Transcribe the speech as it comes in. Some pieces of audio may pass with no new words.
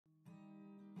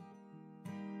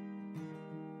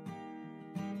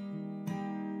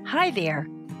Hi there,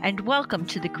 and welcome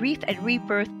to the Grief and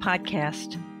Rebirth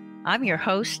podcast. I'm your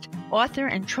host, author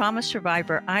and trauma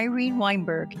survivor Irene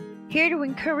Weinberg, here to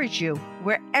encourage you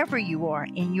wherever you are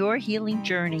in your healing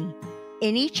journey.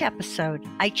 In each episode,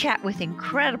 I chat with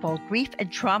incredible grief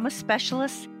and trauma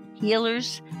specialists,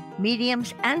 healers,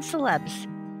 mediums, and celebs,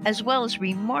 as well as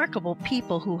remarkable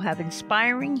people who have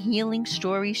inspiring healing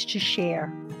stories to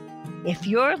share. If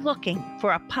you're looking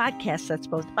for a podcast that's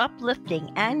both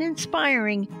uplifting and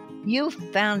inspiring, you've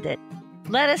found it.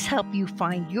 Let us help you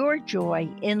find your joy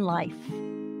in life.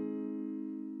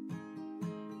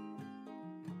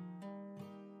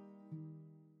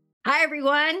 Hi,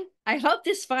 everyone. I hope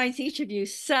this finds each of you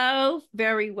so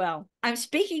very well. I'm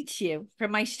speaking to you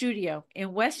from my studio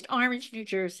in West Orange, New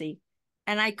Jersey,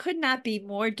 and I could not be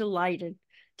more delighted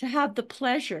to have the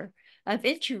pleasure of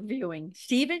interviewing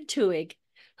Steven Twohig,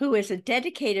 who is a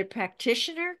dedicated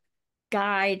practitioner,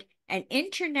 guide, and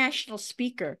international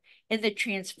speaker in the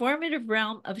transformative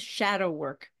realm of shadow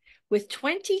work, with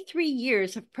 23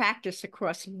 years of practice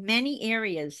across many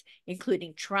areas,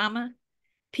 including trauma,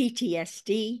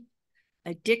 PTSD,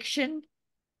 addiction,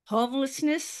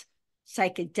 homelessness,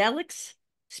 psychedelics,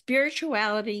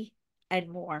 spirituality, and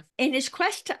more. In his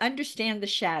quest to understand the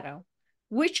shadow,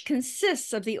 which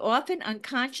consists of the often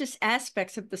unconscious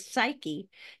aspects of the psyche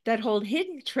that hold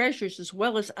hidden treasures as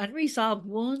well as unresolved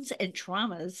wounds and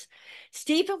traumas,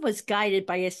 Steven was guided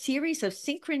by a series of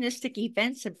synchronistic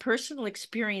events and personal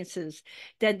experiences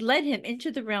that led him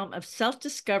into the realm of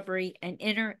self-discovery and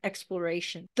inner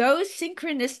exploration. Those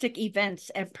synchronistic events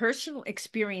and personal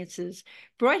experiences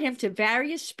brought him to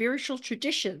various spiritual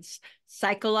traditions,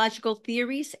 psychological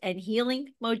theories, and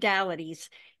healing modalities,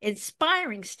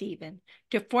 inspiring Steven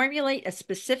to formulate a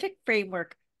specific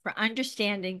framework for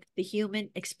understanding the human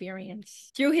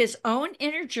experience. Through his own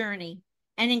inner journey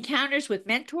and encounters with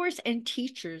mentors and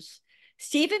teachers,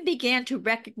 Steven began to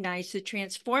recognize the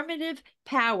transformative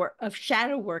power of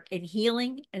shadow work in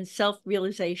healing and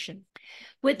self-realization.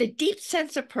 With a deep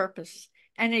sense of purpose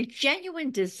and a genuine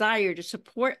desire to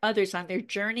support others on their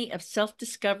journey of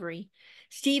self-discovery,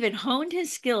 Steven honed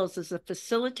his skills as a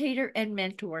facilitator and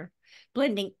mentor,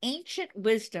 blending ancient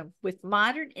wisdom with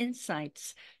modern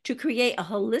insights to create a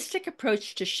holistic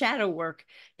approach to shadow work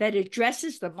that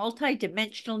addresses the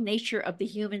multidimensional nature of the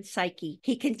human psyche.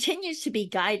 He continues to be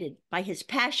guided by his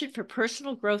passion for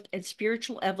personal growth and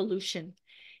spiritual evolution,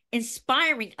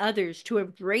 inspiring others to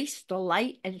embrace the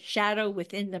light and shadow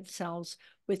within themselves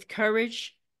with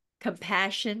courage,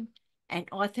 compassion, and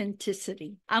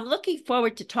authenticity. I'm looking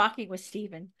forward to talking with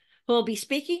Steven, who will be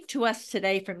speaking to us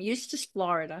today from Eustis,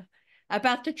 Florida,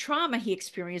 about the trauma he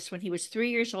experienced when he was 3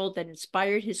 years old that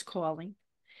inspired his calling,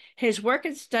 his work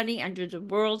and study under the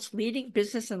world's leading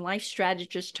business and life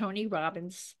strategist, Tony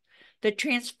Robbins, the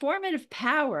transformative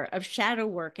power of shadow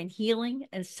work in healing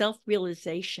and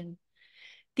self-realization,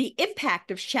 the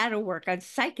impact of shadow work on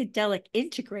psychedelic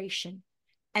integration,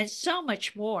 and so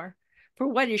much more for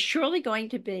what is surely going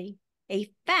to be a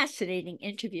fascinating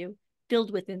interview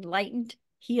filled with enlightened,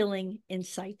 healing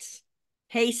insights.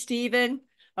 Hey, Steven,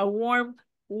 a warm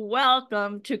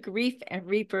welcome to Grief and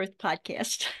Rebirth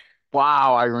podcast.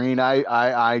 Wow, Irene,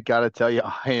 I got to tell you,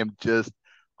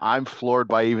 I'm floored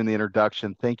by even the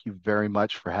introduction. Thank you very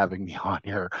much for having me on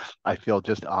here. I feel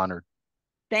just honored.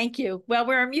 Thank you. Well,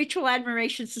 we're a mutual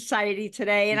admiration society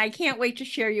today, and I can't wait to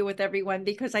share you with everyone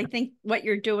because I think what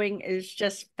you're doing is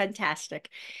just fantastic.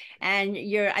 And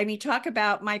talk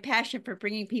about my passion for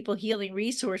bringing people healing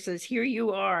resources. Here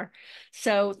you are.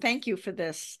 So thank you for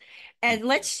this. And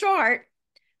let's start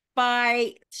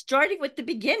by starting with the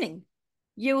beginning.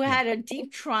 You had a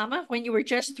deep trauma when you were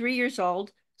just 3 years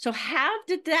old. So how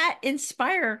did that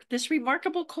inspire this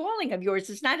remarkable calling of yours?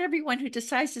 It's not everyone who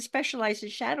decides to specialize in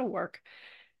shadow work.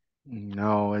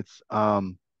 No, it's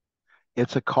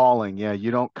a calling. Yeah,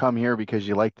 you don't come here because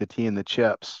you like the tea and the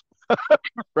chips,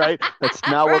 right? That's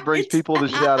not what brings people to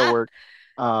shadow work.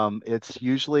 It's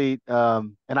usually,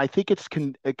 and I think it's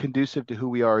conducive to who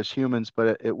we are as humans,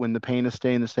 but when the pain is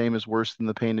staying the same is worse than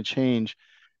the pain of change.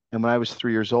 And when I was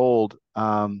 3 years old,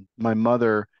 my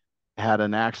mother had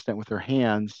an accident with her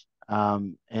hands,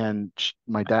 and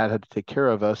my dad had to take care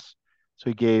of us. So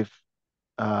he gave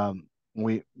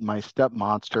my step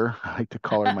monster, I like to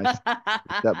call her my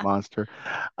step monster.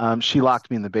 She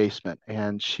locked me in the basement,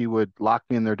 and she would lock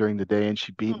me in there during the day, and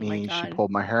she beat me. She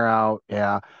pulled my hair out.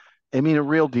 Yeah, I mean, a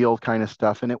real deal kind of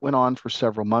stuff. And it went on for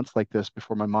several months like this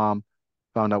before my mom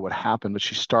found out what happened. But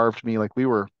she starved me like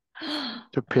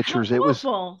took pictures. How It was,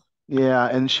 awful. yeah.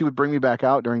 And she would bring me back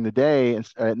out during the day and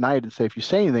at night and say, if you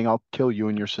say anything, I'll kill you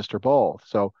and your sister both.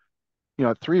 So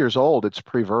at 3 years old, it's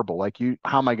pre-verbal. Like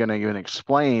how am I going to even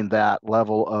explain that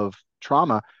level of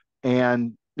trauma?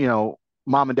 And,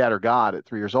 mom and dad are God at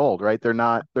 3 years old, right?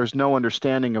 There's no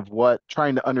understanding of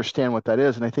trying to understand what that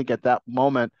is. And I think at that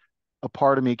moment, a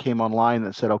part of me came online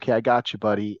that said, okay, I got you,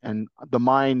 buddy. And the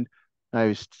mind, I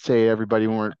always say, everybody,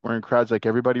 when we're in crowds, like,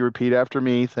 everybody repeat after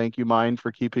me. Thank you, mind,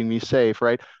 for keeping me safe,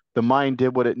 right? The mind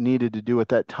did what it needed to do at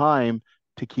that time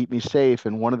to keep me safe.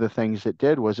 And one of the things it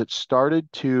did was it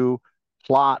started to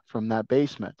plot from that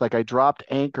basement. Like, I dropped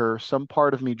anchor, some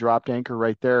part of me dropped anchor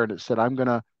right there, and it said, I'm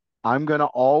gonna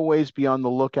always be on the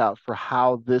lookout for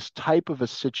how this type of a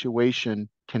situation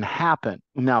can happen.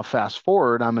 Now, fast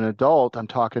forward, I'm an adult, I'm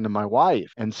talking to my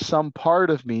wife, and some part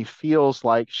of me feels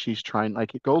like she's trying,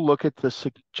 like, go look at the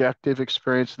subjective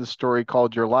experience of the story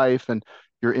called your life and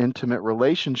your intimate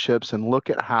relationships, and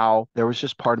look at how there was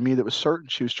just part of me that was certain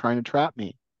she was trying to trap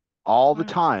me all the Wow.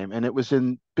 time. And it was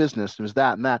in business, it was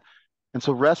that and that. And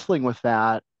so wrestling with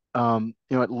that,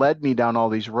 it led me down all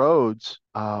these roads,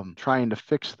 trying to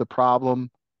fix the problem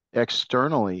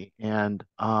externally. And,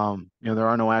 there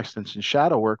are no accidents in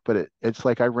shadow work, but it's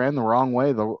like I ran the wrong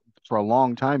way for a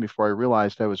long time before I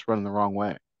realized I was running the wrong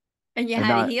way. And you And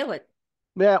had to now, heal it.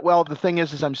 yeah, well, the thing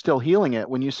is I'm still healing it.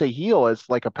 When you say heal, it's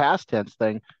like a past tense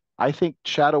thing. I think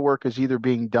shadow work is either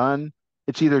being done,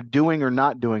 it's either doing or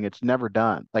not doing. It's never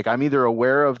done. Like, I'm either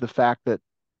aware of the fact that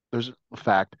there's a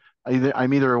fact.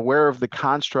 I'm either aware of the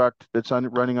construct that's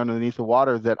running underneath the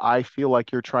water, that I feel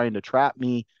like you're trying to trap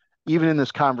me. Even in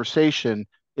this conversation,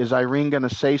 is Irene going to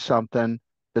say something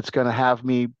that's going to have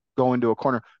me go into a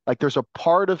corner? Like, there's a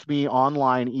part of me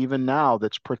online even now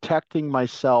that's protecting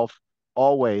myself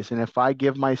always. And if I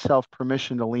give myself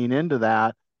permission to lean into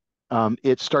that,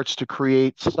 it starts to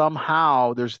create,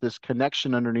 somehow there's this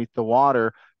connection underneath the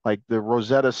water, like the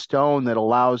Rosetta Stone that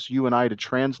allows you and I to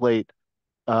translate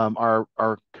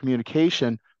our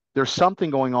communication. There's something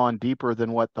going on deeper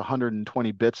than what the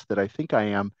 120 bits that I think I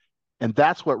am. And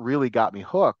that's what really got me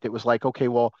hooked. It was like, okay,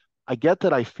 well, I get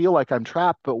that I feel like I'm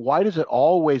trapped, but why does it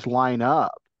always line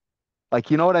up? Like,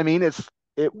 you know what I mean? But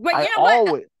I you know what?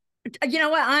 always, You know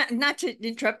what? Not to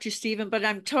interrupt you, Stephen, but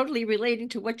I'm totally relating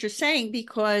to what you're saying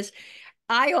because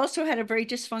I also had a very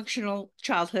dysfunctional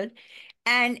childhood.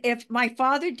 And if my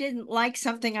father didn't like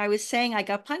something I was saying, I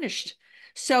got punished.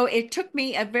 So it took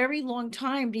me a very long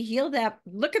time to heal that.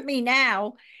 Look at me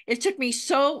now. It took me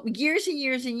so years and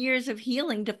years and years of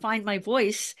healing to find my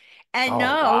voice and oh,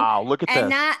 know wow, look at and this.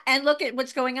 not and look at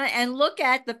what's going on and look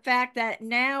at the fact that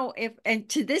now if and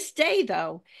to this day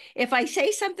though, if I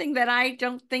say something that I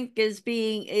don't think is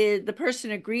being the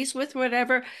person agrees with,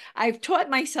 whatever, I've taught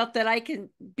myself that I can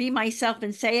be myself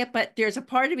and say it, but there's a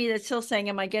part of me that's still saying,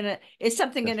 is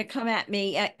something Yes. gonna come at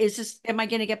me? Am I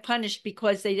gonna get punished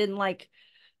because they didn't like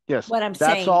Yes, what I'm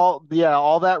that's saying? all. Yeah,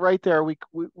 all that right there. We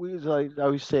like, I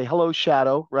always say, hello,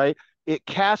 shadow, right? It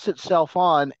casts itself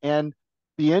on. And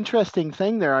the interesting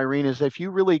thing there, Irene, is if you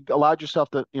really allowed yourself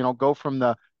to, go from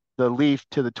the leaf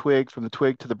to the twig, from the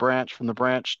twig to the branch, from the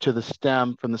branch to the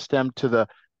stem, from the stem to the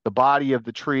body of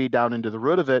the tree down into the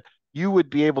root of it, you would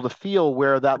be able to feel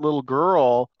where that little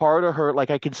girl, part of her,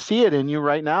 like, I can see it in you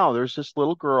right now. There's this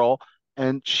little girl,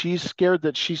 and she's scared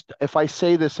that if I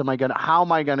say this, how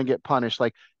am I gonna get punished?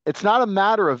 Like, it's not a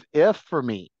matter of if for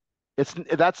me.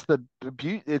 That's the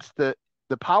beauty. It's the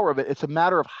power of it. It's a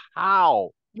matter of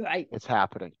how Right, it's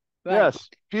happening. right. Yes,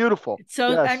 beautiful.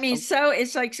 So I Yes, mean, so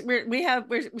it's like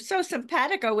we're so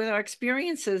simpatico with our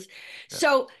experiences. yes.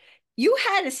 So you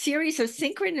had a series of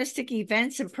synchronistic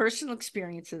events and personal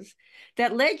experiences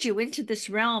that led you into this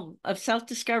realm of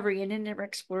self-discovery and inner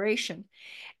exploration.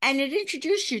 And it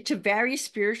introduced you to various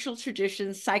spiritual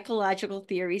traditions, psychological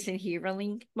theories, and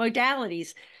healing modalities.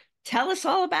 Tell us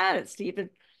all about it, Stephen.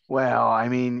 Well, I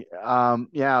mean,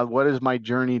 yeah, what is my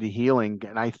journey to healing?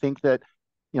 And I think that,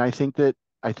 you know, I think that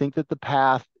the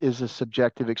path is a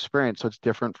subjective experience, so it's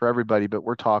different for everybody. But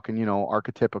we're talking,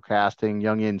 archetypal casting,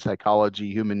 Jungian psychology,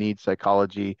 human needs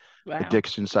psychology, Wow.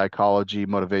 addiction psychology,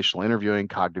 motivational interviewing,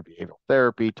 cognitive behavioral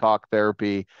therapy, talk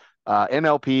therapy,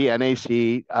 NLP,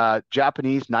 NAC,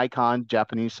 Japanese Nikon,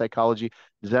 Japanese psychology,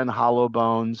 Zen hollow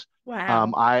bones.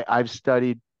 Wow. I've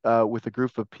studied with a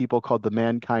group of people called the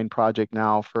Mankind Project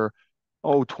now for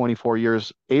 24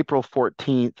 years. April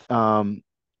 14th,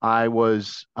 I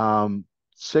was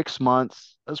 6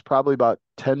 months. I was probably about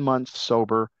 10 months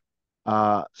sober,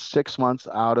 6 months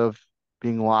out of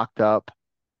being locked up,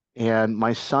 and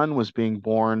my son was being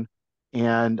born.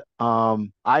 And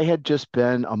I had just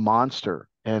been a monster,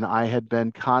 and I had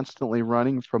been constantly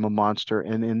running from a monster,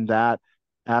 and in that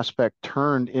aspect,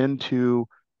 turned into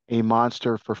a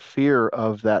monster for fear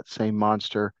of that same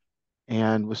monster.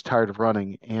 and was tired of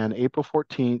running. And April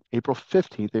 14th, April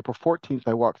 15th, April 14th,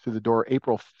 I walked through the door.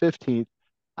 April 15th,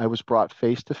 I was brought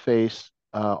face to face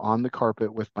on the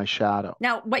carpet with my shadow.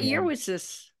 Now, what year And was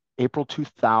this? April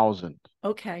 2000.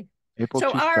 Okay. April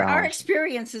So our 2000.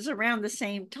 experience is around the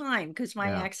same time because my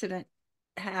Yeah. accident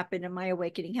happened and my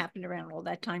awakening happened around all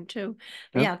that time too.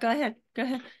 But Yep. yeah, go ahead. Go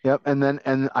ahead. Yep.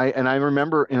 And I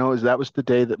remember, that was the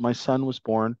day that my son was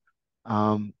born.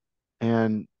 Um,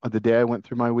 and the day I went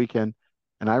through my weekend,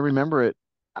 and I remember it.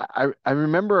 I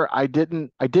remember I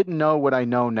didn't know what I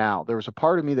know now. There was a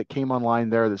part of me that came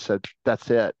online there that said, that's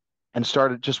it, and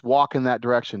started just walking that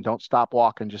direction. Don't stop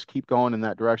walking, just keep going in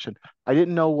that direction. I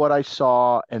didn't know what I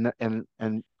saw, and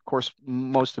of course,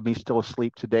 most of me still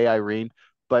asleep today, Irene,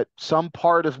 but some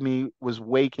part of me was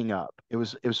waking up. It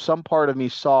was some part of me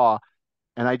saw,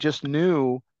 and I just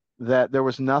knew that there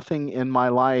was nothing in my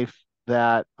life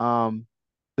that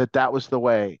was the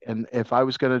way. And if I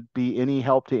was going to be any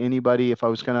help to anybody, if I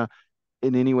was going to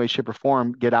in any way, shape, or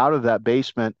form get out of that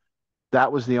basement,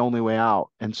 that was the only way out.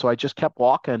 And so I just kept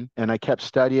walking and I kept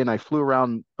studying. I flew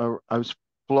around. I've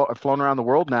flown around the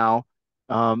world now,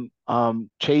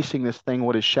 chasing this thing.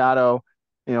 What is shadow?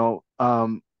 You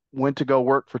know, went to go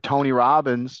work for Tony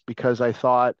Robbins because I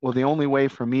thought, well, the only way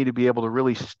for me to be able to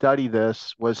really study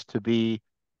this was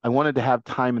I wanted to have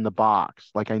time in the box.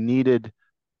 Like I needed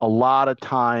a lot of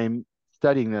time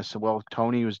studying this. Well,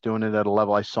 Tony was doing it at a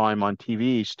level. I saw him on TV.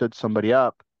 He stood somebody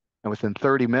up, and within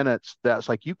 30 minutes, that's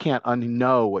like, you can't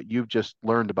unknow what you've just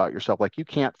learned about yourself. Like you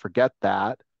can't forget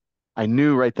that. I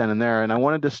knew right then and there, and I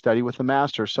wanted to study with the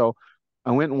master. So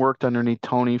I went and worked underneath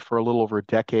Tony for a little over a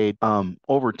decade,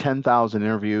 over 10,000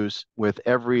 interviews with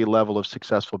every level of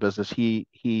successful business. He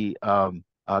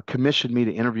commissioned me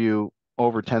to interview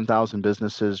over 10,000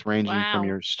 businesses, ranging from Wow.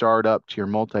 your startup to your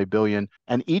multi-billion.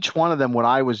 And each one of them, what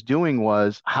I was doing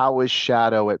was, how is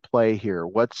shadow at play here?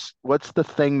 What's the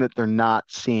thing that they're not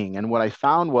seeing? And what I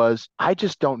found was, I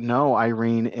just don't know,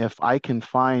 Irene, if I can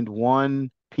find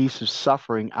one piece of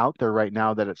suffering out there right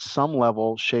now that at some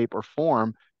level, shape, or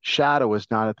form, shadow is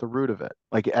not at the root of it.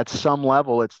 Like at some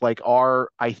level, it's like,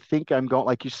 I think I'm going,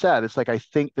 like you said, it's like, I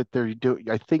think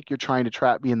you're trying to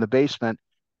trap me in the basement.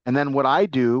 And then what I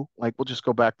do, like, we'll just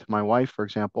go back to my wife, for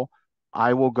example.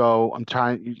 I will go,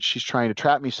 she's trying to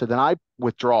trap me. So then I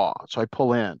withdraw. So I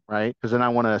pull in, right? Because then I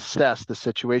want to assess the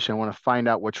situation. I want to find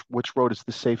out which road is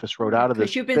the safest road out of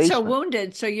Because this you've been so basement.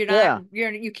 wounded, so Yeah,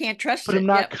 you can't trust but I'm it.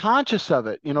 not Yep. conscious of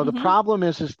it. The Hmm. problem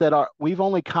is that we've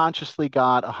only consciously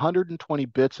got 120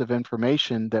 bits of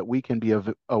information that we can be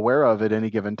aware of at any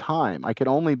given time. I can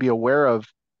only be aware of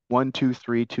one, two,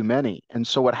 three, too many. And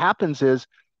so what happens is,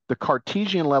 the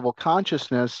Cartesian level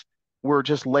consciousness, we're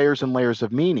just layers and layers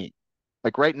of meaning.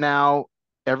 Like right now,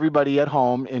 everybody at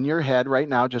home in your head right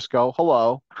now, just go,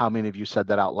 hello. How many of you said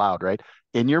that out loud, right?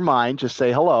 In your mind, just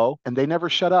say hello. And they never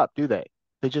shut up, do they?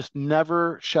 They just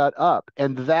never shut up.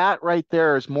 And that right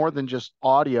there is more than just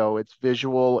audio. It's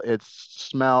visual, it's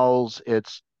smells,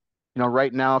 it's,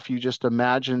 right now, if you just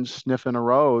imagine sniffing a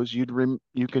rose, you can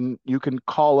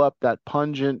call up that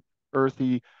pungent,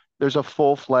 earthy. There's a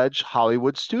full-fledged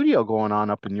Hollywood studio going on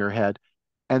up in your head,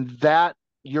 and that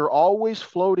you're always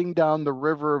floating down the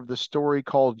river of the story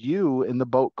called you in the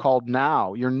boat called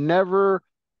now. You're never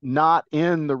not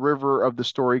in the river of the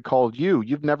story called you.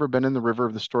 You've never been in the river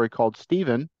of the story called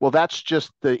Steven. Well, that's just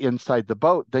the inside the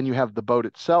boat. Then you have the boat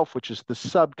itself, which is the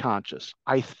subconscious.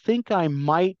 I think I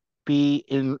might be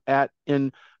in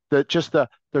there's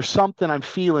something I'm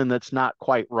feeling that's not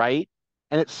quite right.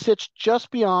 And it sits just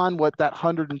beyond what that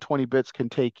 120 bits can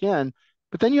take in.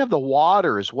 But then you have the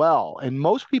water as well. And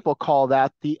most people call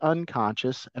that the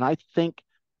unconscious. And I think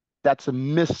that's it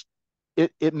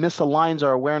misaligns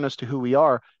our awareness to who we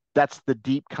are. That's the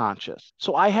deep conscious.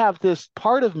 So I have this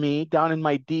part of me down in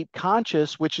my deep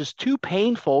conscious, which is too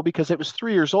painful because it was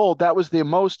 3 years old. That was the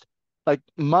most, like,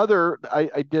 mother.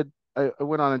 I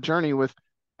went on a journey with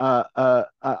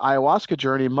ayahuasca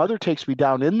journey. Mother takes me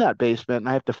down in that basement, and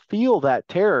I have to feel that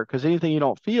terror, because anything you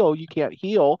don't feel, you can't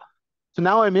heal. So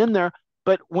now I'm in there.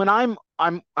 But when I'm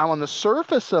on the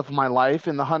surface of my life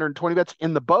in the 120 bits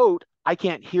in the boat, I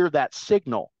can't hear that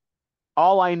signal.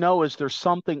 All I know is there's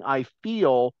something I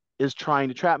feel is trying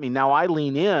to trap me. Now I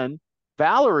lean in.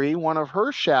 Valerie, one of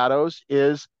her shadows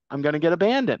is, I'm going to get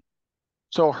abandoned.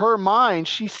 So her mind,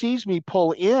 she sees me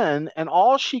pull in, and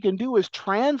all she can do is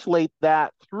translate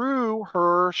that through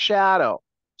her shadow.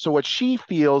 So what she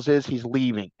feels is he's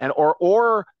leaving, and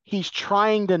or he's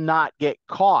trying to not get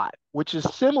caught, which is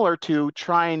similar to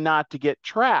trying not to get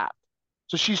trapped.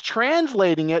 So she's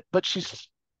translating it, but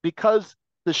because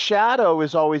the shadow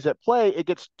is always at play, it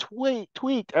gets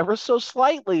tweaked ever so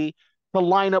slightly to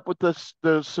line up with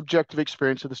the subjective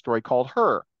experience of the story called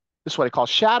her. This is what I call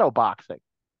shadow boxing.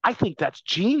 I think that's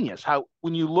genius. How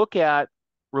when you look at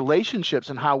relationships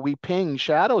and how we ping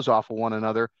shadows off of one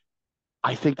another,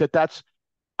 I think that that's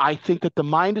I think that the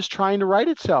mind is trying to right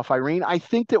itself, Irene. I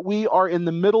think that we are in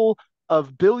the middle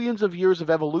of billions of years of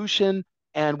evolution,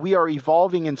 and we are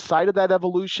evolving inside of that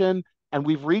evolution. And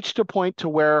we've reached a point to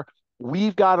where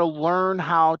we've got to learn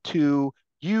how to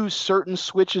use certain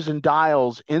switches and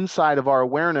dials inside of our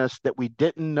awareness that we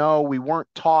didn't know, we weren't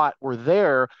taught were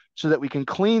there, so that we can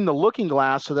clean the looking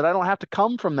glass so that I don't have to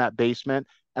come from that basement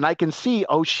and I can see,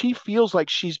 oh, she feels like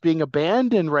she's being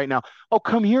abandoned right now. Oh,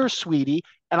 come here, sweetie.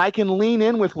 And I can lean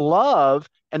in with love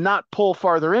and not pull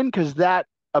farther in, because that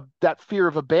fear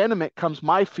of abandonment comes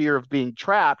my fear of being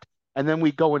trapped. And then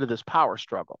we go into this power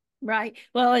struggle. Right.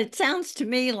 Well, it sounds to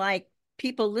me like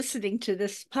people listening to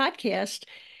this podcast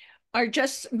are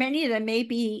just, many of them may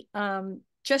be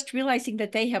just realizing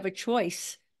that they have a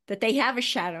choice, that they have a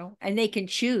shadow, and they can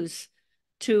choose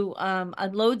to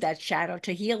unload that shadow,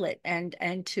 to heal it, and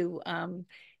to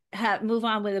move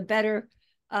on with a better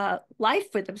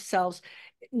life for themselves.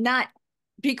 Not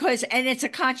because, and it's a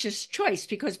conscious choice,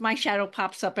 because my shadow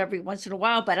pops up every once in a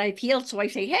while, but I've healed, so I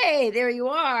say, hey, there you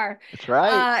are. That's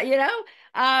right. You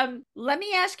know, let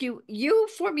me ask you, you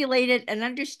formulated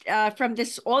from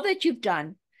this, all that you've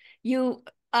done, you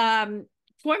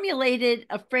formulated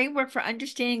a framework for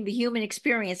understanding the human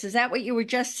experience. Is that what you were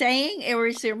just saying, or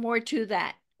is there more to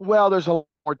that? Well, there's a lot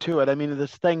more to it. I mean,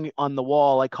 this thing on the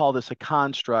wall, I call this a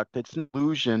construct. It's an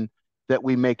illusion that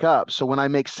we make up. So when I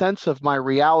make sense of my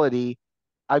reality,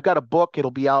 I've got a book.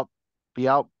 It'll be out.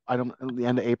 I don't, at the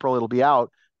end of April, it'll be out,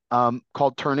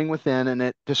 called Turning Within, and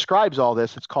it describes all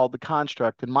this. It's called The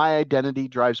Construct, and my identity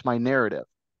drives my narrative.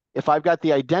 If I've got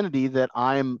the identity that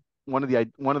I'm one of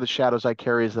the shadows I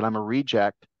carry is that I'm a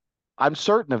reject, I'm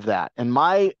certain of that. And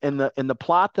in the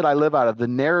plot that I live out of, the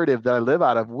narrative that I live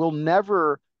out of, will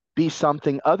never be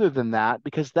something other than that,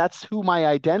 because that's who my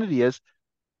identity is.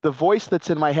 The voice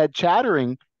that's in my head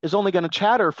chattering is only going to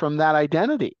chatter from that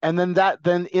identity. And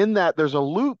then in that, there's a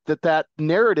loop that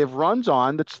narrative runs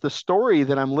on. That's the story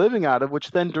that I'm living out of, which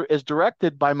then is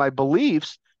directed by my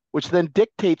beliefs, which then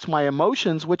dictates my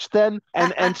emotions, which then,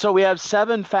 and so we have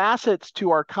 7 facets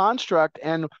to our construct.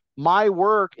 And my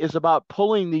work is about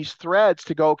pulling these threads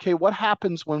to go, okay, what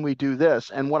happens when we do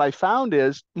this? And what I found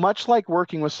is, much like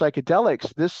working with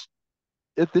psychedelics,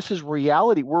 this is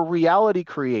reality. We're reality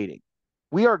creating.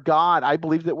 We are God. I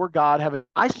believe that we're God.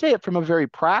 I say it from a very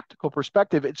practical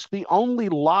perspective. It's the only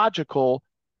logical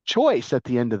choice at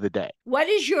the end of the day. What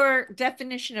is your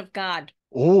definition of God?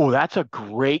 Oh, that's a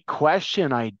great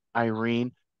question,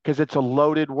 Irene, because it's a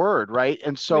loaded word, right?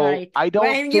 And so Right. I Well, don't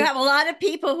and you think, have a lot of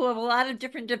people who have a lot of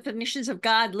different definitions of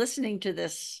God listening to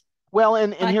this well,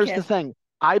 and here's the podcast. thing.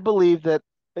 I believe that,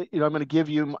 I'm going to give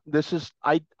you,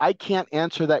 I can't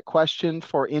answer that question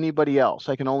for anybody else.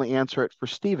 I can only answer it for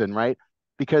Steven, right?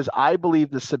 Because I believe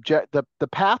the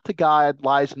path to God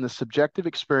lies in the subjective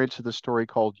experience of the story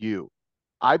called you.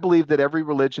 I believe that every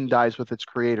religion dies with its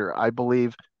creator. I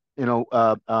believe,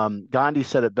 Gandhi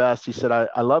said it best. He said,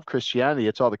 I love Christianity.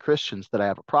 It's all the Christians that I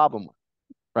have a problem with,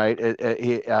 right?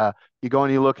 You go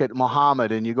and you look at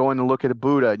Muhammad, and you go and look at a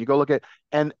Buddha, and you go look at,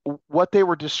 and what they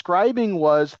were describing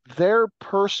was their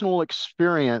personal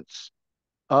experience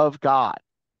of God,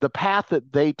 the path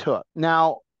that they took.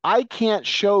 Now, I can't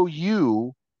show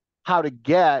you how to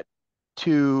get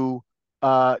to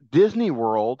Disney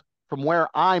World from where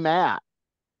I'm at.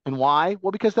 And why?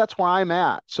 Well, because that's where I'm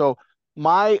at. So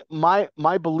my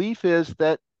belief is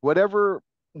that whatever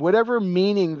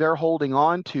meaning they're holding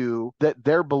on to, that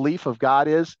their belief of God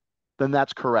is, then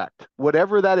that's correct.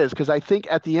 Whatever that is, because I think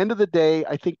at the end of the day,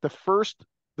 I think the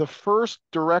first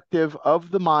directive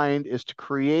of the mind is to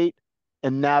create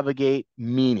and navigate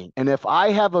meaning. And if I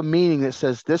have a meaning that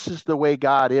says this is the way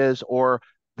God is, or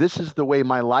this is the way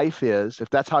my life is, if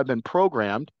that's how I've been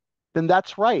programmed, then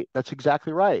that's right. That's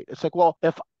exactly right. It's like, well,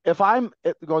 if I'm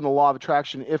going the law of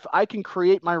attraction, if I can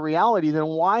create my reality, then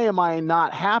why am I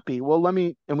not happy? Well,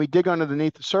 and we dig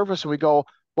underneath the surface and we go,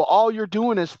 well, all you're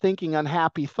doing is thinking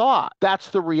unhappy thought. That's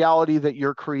the reality that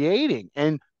you're creating.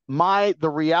 And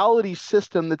the reality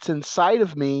system that's inside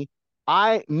of me,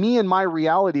 me and my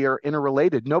reality are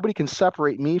interrelated. Nobody can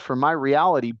separate me from my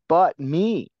reality but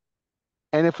me.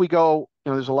 And if we go,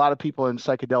 there's a lot of people in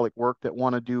psychedelic work that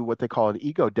want to do what they call an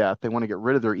ego death. They want to get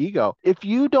rid of their ego. If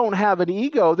you don't have an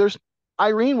ego,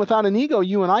 Irene, without an ego,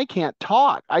 you and I can't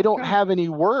talk. I don't Sure. have any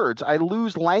words. I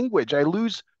lose language. I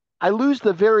lose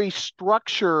the very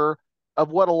structure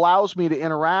of what allows me to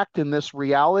interact in this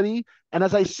reality. And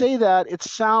as I say that, it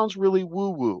sounds really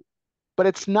woo-woo. but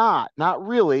it's not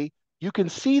really. You can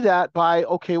see that by,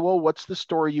 okay, well, what's the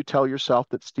story you tell yourself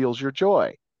that steals your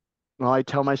joy? Well, I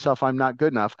tell myself I'm not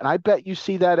good enough. And I bet you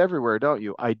see that everywhere, don't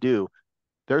you? I do.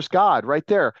 There's God right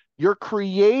there. You're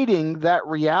creating that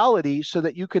reality so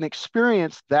that you can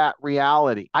experience that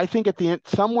reality. I think at the end,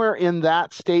 somewhere in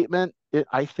that statement,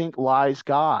 I think lies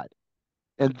God.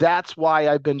 And that's why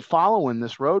I've been following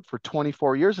this road for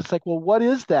 24 years. It's like, well, what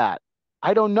is that?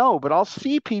 I don't know, but I'll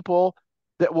see people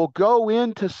that will go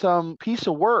into some piece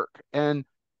of work. And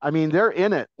I mean, they're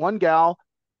in it. One gal,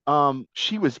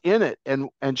 she was in it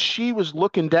and she was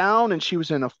looking down and she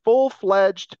was in a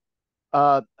full-fledged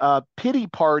pity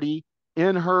party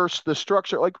in the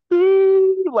structure, like,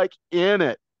 ooh, like in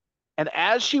it. And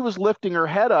as she was lifting her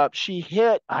head up, she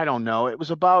hit, I don't know, it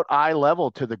was about eye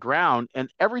level to the ground and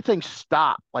everything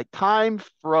stopped. Like time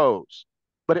froze,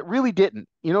 but it really didn't.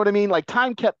 You know what I mean? Like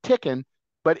time kept ticking.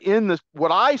 But in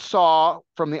what I saw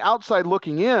from the outside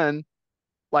looking in,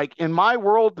 like in my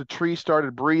world, the tree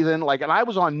started breathing. Like, and I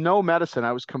was on no medicine.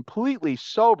 I was completely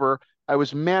sober. I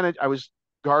was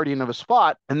guardian of a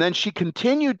spot. And then she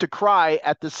continued to cry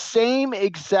at the same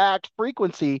exact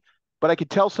frequency, but I could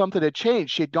tell something had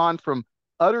changed. She had gone from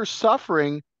utter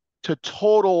suffering to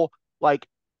total, like,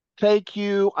 thank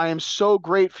you. I am so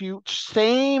grateful for you.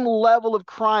 Same level of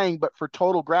crying, but for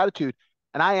total gratitude.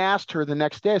 And I asked her the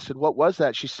next day, I said, what was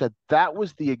that? She said, that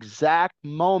was the exact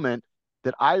moment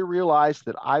that I realized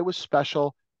that I was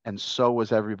special and so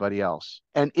was everybody else.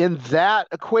 And in that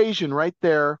equation right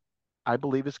there, I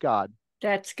believe is God.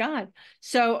 That's God.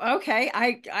 So, okay,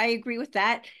 I agree with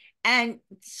that. And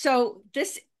so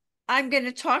this, I'm going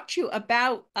to talk to you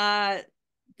about the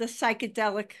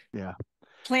psychedelic Yeah.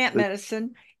 plant The-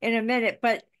 medicine in a minute,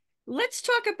 but let's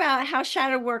talk about how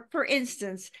shadow work, for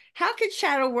instance, how can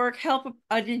shadow work help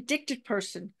an addicted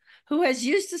person who has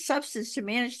used the substance to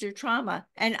manage their trauma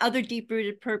and other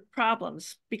deep-rooted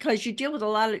problems? Because you deal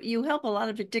with you help a lot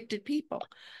of addicted people.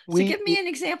 So we give me an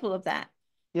example of that.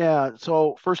 Yeah.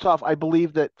 So first off, I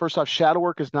believe that first off, shadow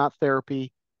work is not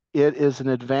therapy. It is an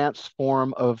advanced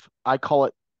form of, I call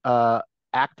it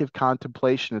active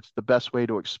contemplation. It's the best way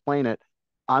to explain it.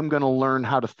 I'm going to learn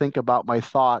how to think about my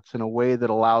thoughts in a way that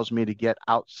allows me to get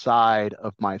outside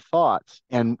of my thoughts.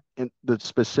 And in the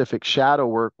specific shadow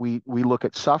work, we look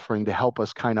at suffering to help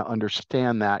us kind of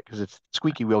understand that because it's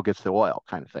squeaky wheel gets the oil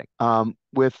kind of thing.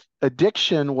 With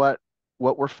addiction, what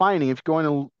we're finding, if you're going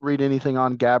to read anything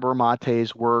on Gabor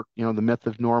Mate's work, you know, the myth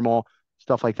of normal,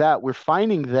 stuff like that, we're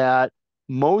finding that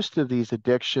most of these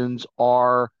addictions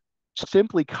are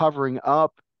simply covering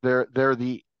up. They're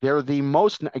the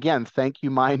most, again, thank you,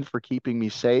 mind, for keeping me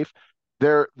safe.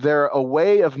 They're a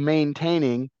way of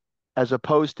maintaining as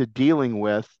opposed to dealing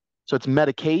with. So it's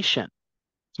medication.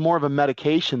 It's more of a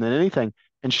medication than anything.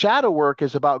 And shadow work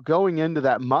is about going into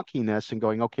that muckiness and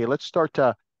going, okay, let's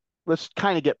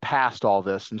kind of get past all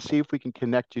this and see if we can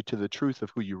connect you to the truth of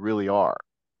who you really are.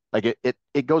 Like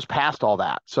it goes past all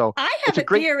that. So I it's have a a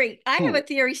great theory. I have a tool.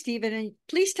 theory, Stephen, and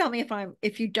please tell me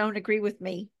if you don't agree with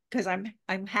me, because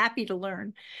I'm happy to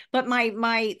learn. But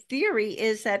my theory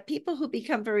is that people who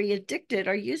become very addicted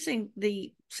are using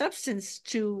the substance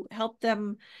to help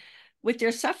them with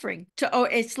their suffering.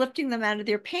 It's lifting them out of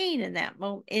their pain in that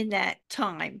moment, in that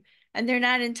time, and they're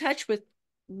not in touch with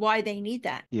why they need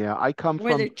that, Yeah, I come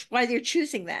from why they're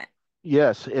choosing that.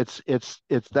 yes, it's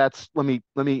that's let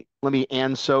me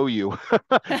and so you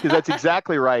because that's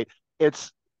exactly right.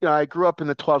 It's I grew up in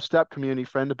the 12 step community,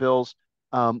 friend of Bill's,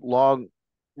 long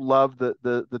loved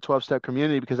the 12 step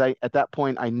community because I at that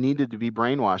point I needed to be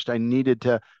brainwashed. I needed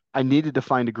to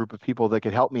find a group of people that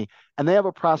could help me. And they have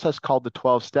a process called the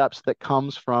 12 steps that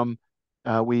comes from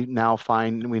we now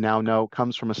know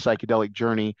comes from a psychedelic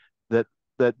journey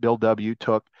that Bill W.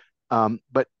 took,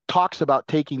 but talks about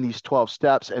taking these 12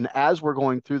 steps. And as we're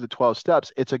going through the 12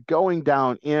 steps, it's a going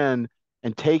down in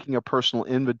and taking a personal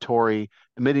inventory,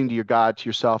 admitting to your God, to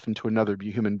yourself, and to another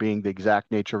human being the exact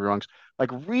nature of your wrongs.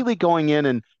 Like really going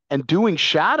in and doing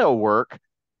shadow work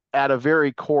at a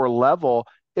very core level.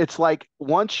 It's like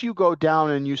once you go down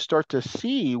and you start to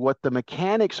see what the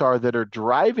mechanics are that are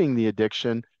driving the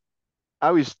addiction, I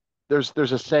always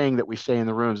there's a saying that we say in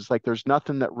the rooms. It's like there's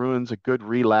nothing that ruins a good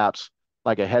relapse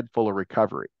like a head full of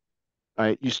recovery.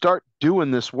 Right? You start doing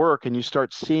this work and you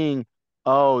start seeing,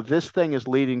 oh, this thing is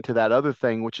leading to that other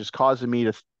thing, which is causing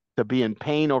me to be in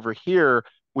pain over here,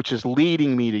 which is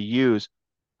leading me to use.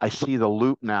 I see the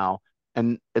loop now.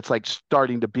 And it's like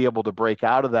starting to be able to break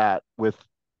out of that with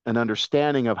an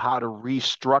understanding of how to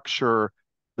restructure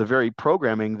the very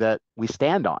programming that we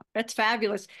stand on. That's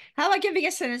fabulous. How about giving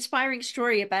us an inspiring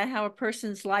story about how a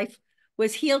person's life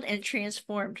was healed and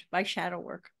transformed by shadow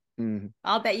work? Mhm.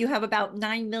 I'll bet you have about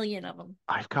 9 million of them.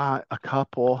 I've got a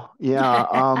couple.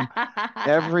 Yeah.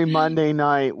 Every Monday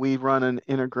night we run an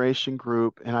integration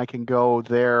group and I can go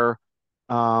there.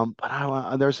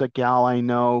 But there's a gal I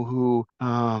know who,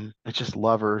 I just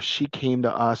love her. She came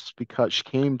to us because she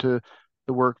came to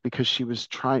the work because she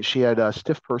had a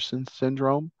stiff person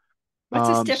syndrome. What's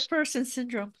a Um, stiff person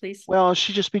syndrome, please? well,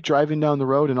 she'd just be driving down the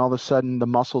road and all of a sudden the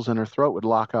muscles in her throat would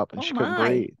lock up and Oh she couldn't my.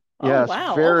 breathe. Oh Yes, wow. Oh,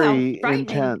 how very frightening.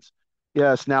 intense.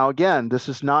 Yes. Now, again, this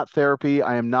is not therapy.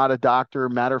 I am not a doctor.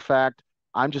 Matter of fact,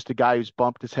 I'm just a guy who's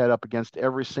bumped his head up against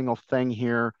every single thing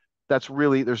here.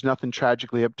 There's nothing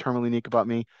tragically terminally unique about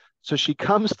me. So she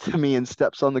comes to me and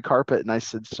steps on the carpet and I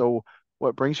said, "So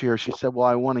what brings you here?" She said, "Well,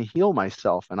 I want to heal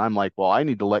myself." And I'm like, "Well, I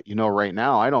need to let you know right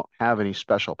now, I don't have any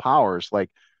special powers. Like,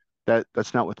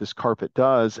 that's not what this carpet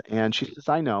does." And she says,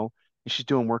 "I know." And she's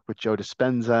doing work with Joe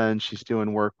Dispenza and she's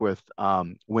doing work with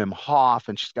Wim Hof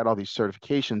and she's got all these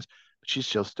certifications, but she's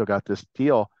still got this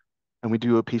deal. And we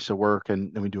do a piece of work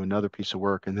and then we do another piece of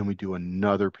work and then we do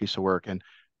another piece of work. And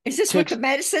Is it this with the takes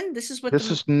medicine? This is with this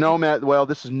the is no med well,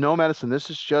 this is no medicine.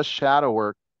 This is just shadow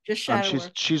work. just shadow She's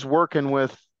work. she's working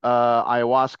with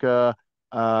ayahuasca,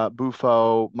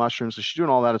 bufo, mushrooms. So she's doing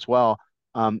all that as well.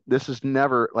 This is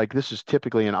never like this is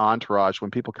typically an entourage.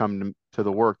 When people come to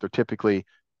the work,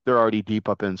 they're already deep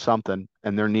up in something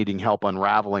and they're needing help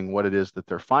unraveling what it is that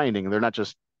they're finding. They're not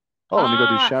just, oh, let me go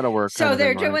do Ah, shadow work kind so of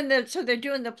thing, right? they're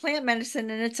doing the plant medicine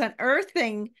and it's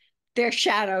unearthing their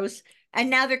shadows, and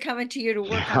now they're coming to you to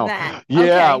work on Yeah, that.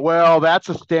 yeah. Okay. Well, that's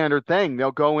a standard thing.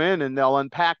 They'll go in and they'll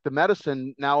unpack the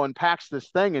medicine, now unpacks this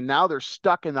thing, and now they're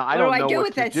stuck in the I What do don't I know do what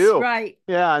with to this? do. Right.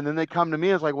 Yeah, and then they come to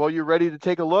me. It's like, well, you ready to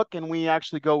take a look? And we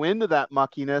actually go into that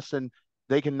muckiness, and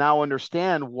they can now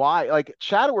understand why. Like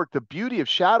shadow work, the beauty of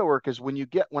shadow work is when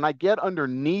I get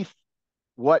underneath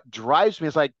what drives me,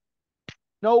 it's like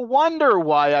no wonder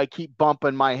why I keep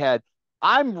bumping my head.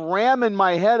 I'm ramming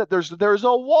my head. There's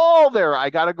a wall there.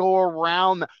 I got to go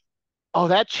around. Oh,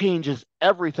 that changes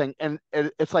everything. And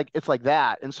it's like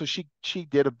that. And so she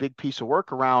did a big piece of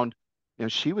work around,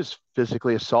 she was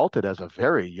physically assaulted as a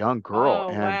very young girl. Oh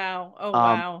And wow. Oh um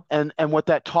wow. and what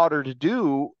that taught her to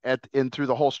do through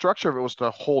the whole structure of it was to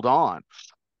hold on,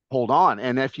 hold on.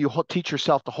 And if you teach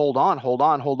yourself to hold on, hold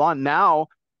on, hold on, now,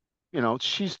 now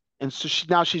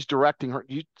she's directing her.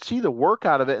 You see the work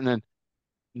out of it, and then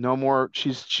no more.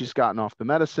 She's gotten off the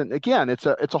medicine. Again, it's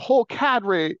a whole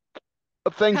cadre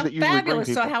of things How that usually bring fabulous.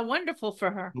 So people. how wonderful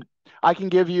for her. I can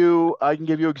give you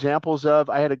examples of.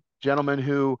 I had a gentleman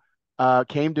who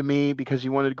came to me because he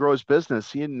wanted to grow his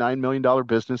business. He had a $9 million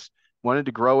business, wanted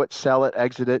to grow it, sell it,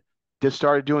 exit it. Just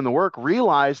started doing the work.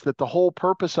 Realized that the whole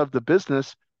purpose of the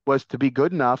business was to be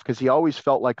good enough because he always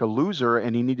felt like a loser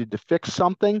and he needed to fix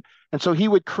something. And so he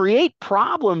would create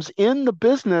problems in the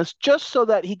business just so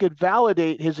that he could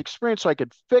validate his experience, so I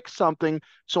could fix something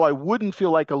so I wouldn't feel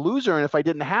like a loser. And if I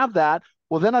didn't have that,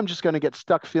 well, then I'm just going to get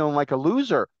stuck feeling like a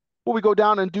loser. Well, we go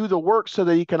down and do the work so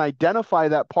that he can identify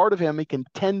that part of him. He can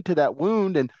tend to that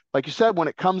wound. And like you said, when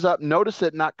it comes up, notice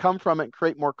it, not come from it and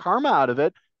create more karma out of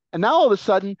it. And now all of a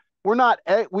sudden,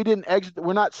 we didn't exit,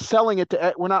 we're not selling it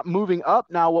we're not moving up.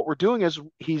 Now what we're doing is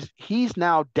he's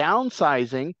now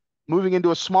downsizing, moving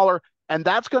into a smaller, and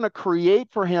that's going to create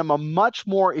for him a much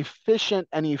more efficient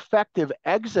and effective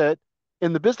exit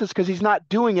in the business because he's not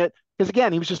doing it. Because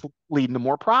again, he was just leading to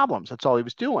more problems. That's all he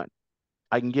was doing.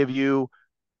 I can give you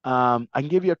I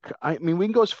mean, we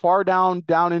can go as far down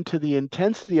into the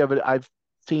intensity of it. I've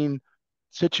seen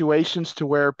situations to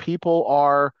where people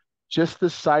are just the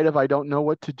side of I don't know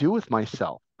what to do with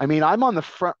myself. I mean, I'm on the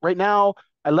front right now.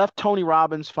 I left Tony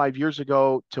Robbins 5 years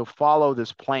ago to follow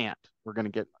this plant. We're going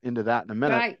to get into that in a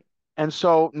minute. Right. And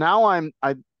so now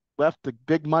I left the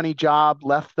big money job,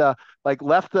 like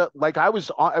I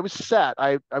was set.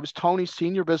 I was Tony's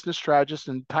senior business strategist.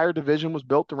 The entire division was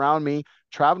built around me,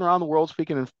 traveling around the world,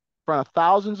 speaking in front of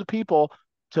thousands of people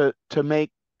to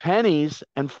make pennies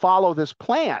and follow this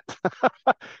plant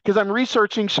because I'm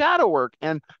researching shadow work.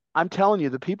 And I'm telling you,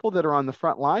 the people that are on the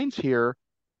front lines here,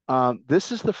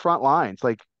 this is the front lines.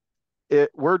 Like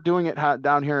we're doing it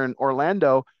down here in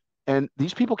Orlando, and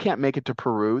these people can't make it to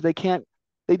Peru. They can't.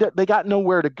 They got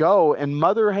nowhere to go. And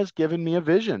Mother has given me a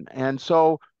vision, and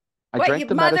so I What drank you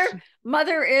the medicine.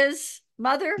 mother is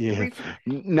mother? Yeah.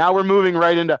 Now we're moving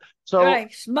right into. So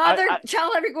Right. I, Mother, I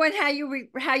tell everyone how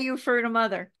you refer to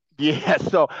mother. yeah.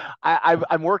 So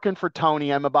I'm working for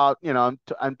Tony. I'm about,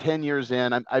 I'm 10 years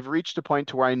in. I've reached a point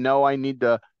to where I know I need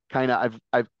to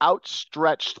I've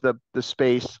outstretched the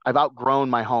space. I've outgrown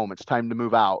my home. It's time to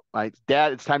move out. Right?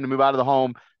 Dad, it's time to move out of the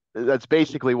home. That's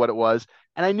basically what it was.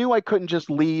 And I knew I couldn't just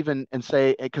leave and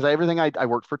say, because everything I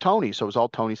worked for Tony. So it was all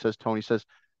Tony says, Tony says.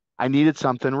 I needed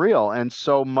something real. And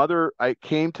so I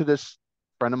came to this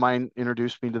friend of mine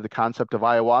introduced me to the concept of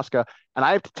ayahuasca. And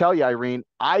I have to tell you, Irene,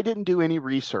 I didn't do any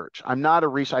research. I'm not a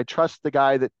research. I trust the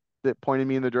guy that pointed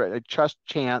me in the direction. I trust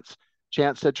Chance.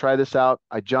 Chance said, try this out.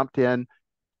 I jumped in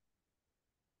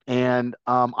and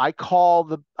I call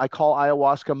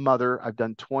ayahuasca mother. I've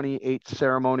done 28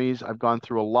 ceremonies. I've gone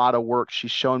through a lot of work.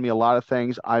 She's shown me a lot of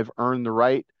things. I've earned the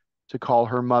right to call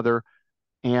her mother.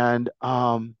 And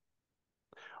on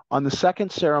the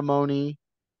second ceremony,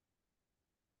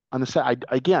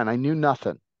 again, I knew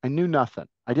nothing. I knew nothing.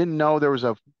 I didn't know there was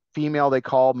a female they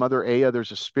call Mother Aya.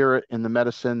 There's a spirit in the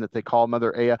medicine that they call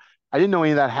Mother Aya. I didn't know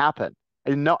any of that happened. I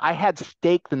didn't know. I had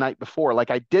steak the night before. Like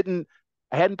I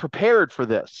hadn't prepared for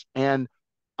this. And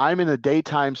I'm in a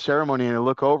daytime ceremony and I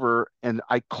look over and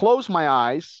I close my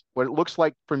eyes. What it looks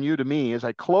like from you to me is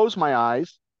I close my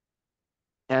eyes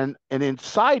and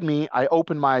inside me, I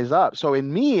opened my eyes up. So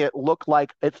in me, it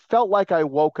felt like I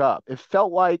woke up. It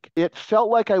felt like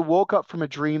I woke up from a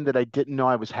dream that I didn't know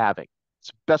I was having. It's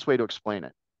the best way to explain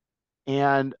it.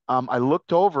 And I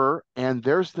looked over and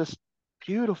there's this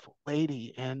beautiful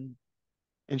lady and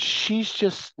she's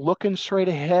just looking straight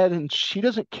ahead and she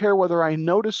doesn't care whether I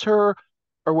notice her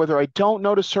or whether I don't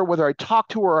notice her, whether I talk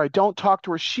to her or I don't talk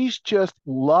to her. She's just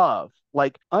love.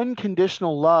 Like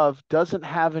unconditional love doesn't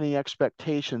have any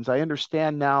expectations. I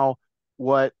understand now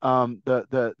what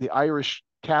the Irish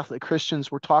Catholic Christians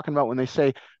were talking about when they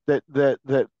say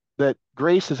that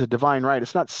grace is a divine right.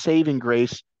 It's not saving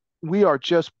grace. We are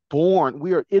just born.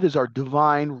 It is our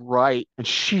divine right. And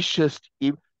she's just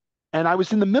and I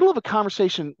was in the middle of a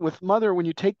conversation with Mother. When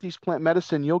you take these plant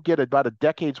medicine, you'll get about a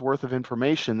decade's worth of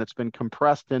information that's been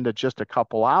compressed into just a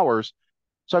couple hours.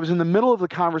 So I was in the middle of the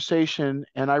conversation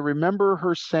and I remember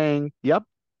her saying, yep,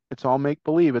 it's all make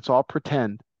believe. It's all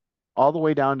pretend, all the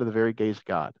way down to the very gaze of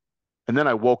God. And then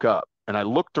I woke up and I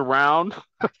looked around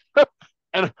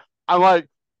and I'm like,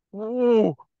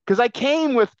 ooh, because I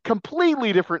came with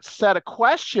completely different set of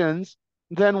questions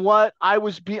than what I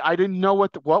didn't know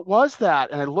what was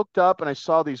that. And I looked up and I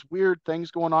saw these weird things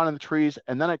going on in the trees.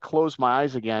 And then I closed my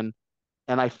eyes again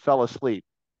and I fell asleep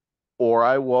or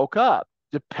I woke up,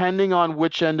 depending on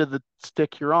which end of the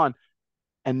stick you're on.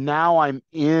 And now I'm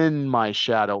in my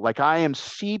shadow. Like I am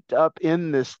seeped up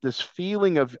in this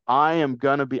feeling of I'm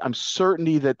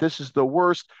certainty that this is the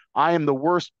worst. I am the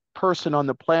worst person on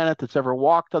the planet that's ever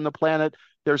walked on the planet.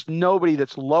 There's nobody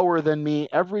that's lower than me.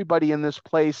 Everybody in this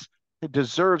place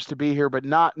deserves to be here, but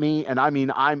not me. And I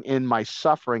mean, I'm in my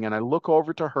suffering. And I look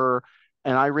over to her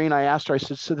and Irene, I asked her, I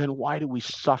said, so then why do we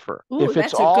suffer? Ooh, If it's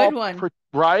that's a good all one.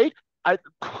 right, I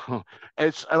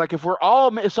it's like if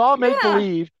it's all make Yeah.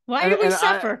 believe. Why do we And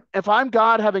suffer? if I'm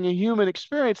God having a human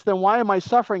experience, then why am I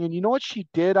suffering? And you know what she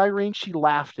did, Irene? She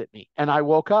laughed at me and I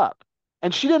woke up.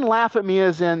 And she didn't laugh at me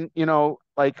as in,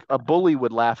 like a bully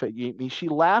would laugh at me. She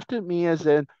laughed at me as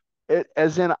in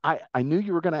I knew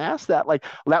you were going to ask that. Like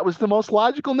that was the most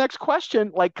logical next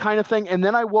question, like kind of thing. And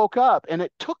then I woke up and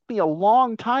it took me a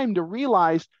long time to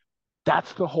realize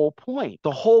that's the whole point.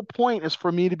 The whole point is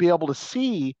for me to be able to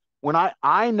see when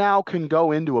I now can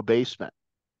go into a basement.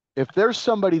 If there's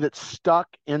somebody that's stuck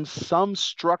in some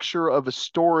structure of a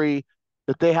story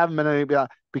that they haven't been able to,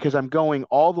 because I'm going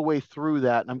all the way through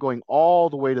that and I'm going all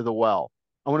the way to the well.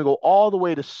 I want to go all the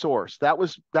way to source. That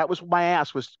was my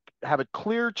ask, was have a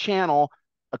clear channel,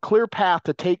 a clear path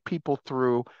to take people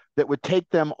through that would take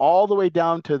them all the way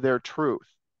down to their truth.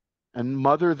 And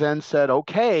Mother then said,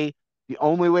 okay, the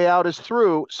only way out is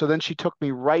through. So then she took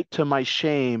me right to my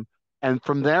shame. And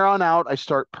from there on out, I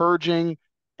start purging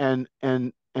and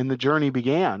the journey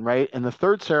began, right? And the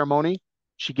third ceremony,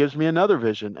 she gives me another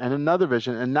vision and another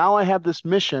vision. And now I have this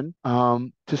mission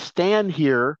to stand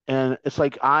here. And it's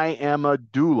like I am a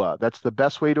doula. That's the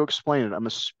best way to explain it. I'm a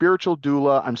spiritual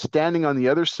doula. I'm standing on the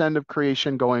other side of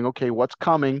creation going, okay, what's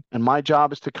coming? And my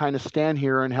job is to kind of stand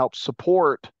here and help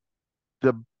support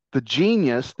the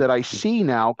genius that I see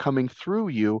now coming through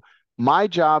you. My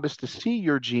job is to see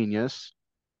your genius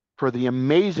for the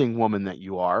amazing woman that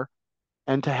you are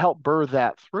and to help birth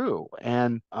that through.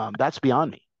 And that's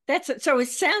beyond me. That's it. So it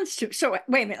sounds to so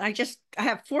wait a minute. I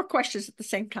have four questions at the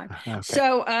same time. Okay.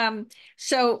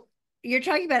 So you're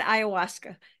talking about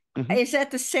ayahuasca. Mhm. Is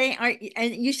that the same?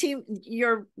 And you seem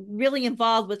you're really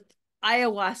involved with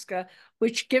ayahuasca,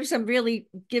 which gives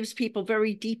people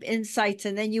very deep insights,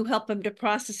 and then you help them to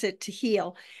process it to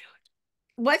heal.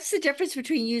 What's the difference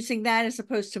between using that as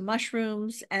opposed to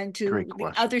mushrooms and Great to the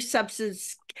question. other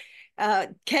substance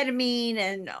ketamine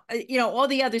and all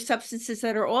the other substances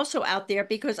that are also out there,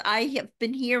 because I have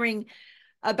been hearing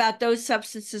about those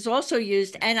substances also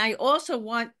used. And I also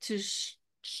want to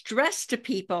stress to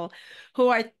people who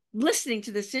are listening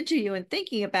to this interview and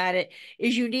thinking about it,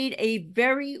 is you need a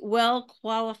very well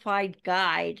qualified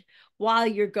guide while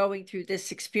you're going through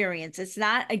this experience. It's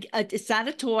not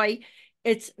a toy.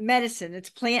 It's medicine.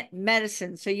 It's plant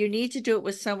medicine. So you need to do it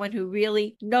with someone who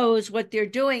really knows what they're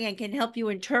doing and can help you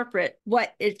interpret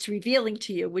what it's revealing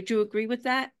to you. Would you agree with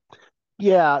that?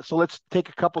 Yeah, so let's take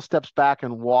a couple steps back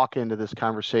and walk into this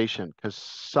conversation, because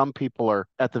some people are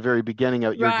at the very beginning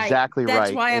of it. You're Right. exactly That's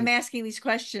right. why I'm And asking these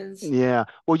questions. yeah,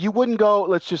 well, you wouldn't go,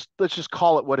 let's just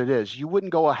call it what it is. You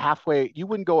wouldn't go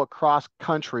across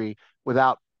country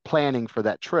without planning for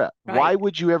that trip. Why Right.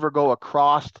 would you ever go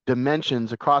across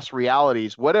dimensions, across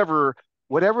realities, whatever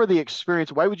the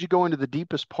experience, why would you go into the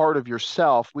deepest part of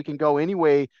yourself? We can go any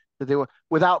way that they want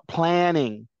without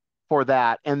planning for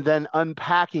that and then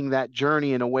unpacking that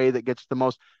journey in a way that gets the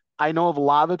most. I know of a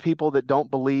lot of people that don't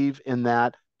believe in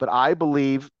that, but I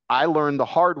believe I learned the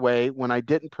hard way when I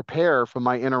didn't prepare for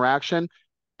my interaction.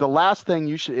 The last thing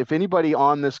you should, if anybody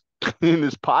on this in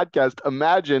this podcast,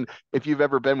 imagine if you've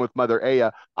ever been with Mother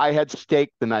Aya, I had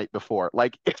steak the night before.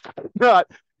 Like, it's not,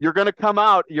 you're going to come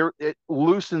out, it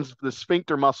loosens the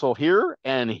sphincter muscle here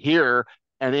and here,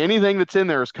 and anything that's in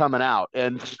there is coming out.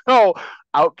 And so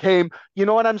out came, you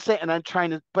know what I'm saying? And I'm trying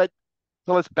to, but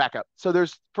so let's back up. So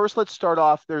let's start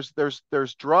off. There's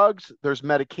drugs, there's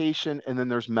medication, and then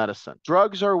there's medicine.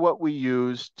 Drugs are what we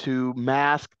use to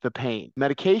mask the pain.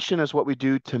 Medication is what we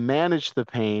do to manage the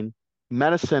pain.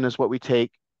 Medicine is what we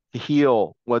take to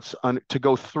heal to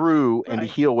go through and to Right.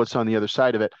 heal what's on the other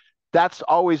side of it. That's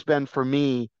always been for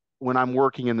me when I'm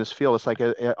working in this field. It's like,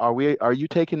 are you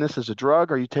taking this as a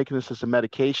drug? Are you taking this as a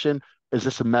medication? Is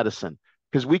this a medicine?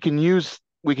 Because we can use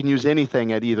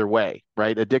anything at either way,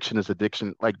 right? Addiction is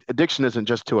addiction. Like, addiction isn't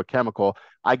just to a chemical.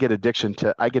 I get addicted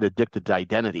to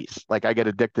identities. Like, I get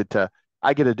addicted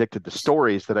to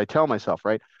stories that I tell myself,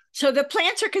 right? So the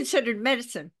plants are considered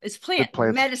medicine. It's The plant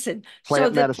plants, medicine. So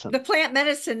plant the medicine. plant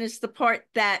medicine is the part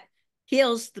that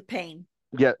heals the pain.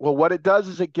 Yeah. Well, what it does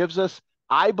is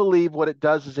I believe what it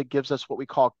does is it gives us what we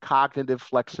call cognitive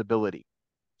flexibility.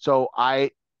 So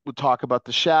I would talk about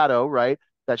the shadow, right?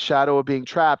 That shadow of being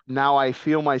trapped. Now I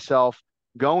feel myself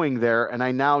going there, and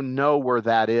I now know where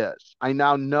that is. I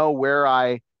now know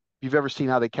if you've ever seen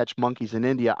how they catch monkeys in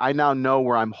India, I now know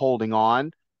where I'm holding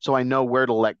on. So I know where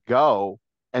to let go.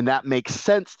 And that makes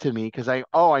sense to me because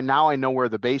now I know where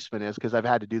the basement is because I've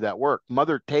had to do that work.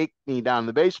 Mother take me down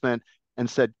the basement and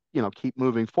said, keep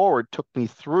moving forward, took me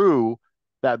through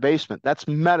that basement. That's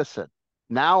medicine.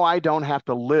 Now I don't have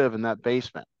to live in that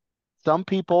basement. Some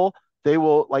people, they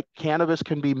will, like, cannabis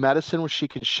can be medicine where she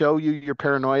can show you your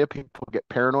paranoia. People get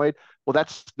paranoid. Well,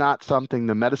 that's not something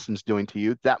the medicine's doing to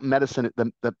you. That medicine,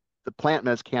 the plant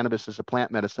medicine, cannabis is a plant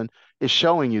medicine, is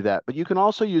showing you that. But you can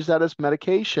also use that as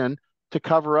medication to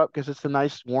cover up because it's a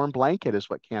nice warm blanket is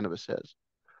what cannabis is.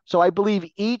 So I believe what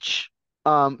is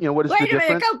the Wait a minute,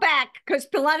 difference? go back, because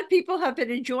a lot of people have been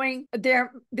enjoying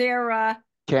their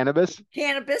Cannabis?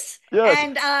 cannabis, Yes.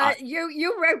 and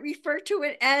refer to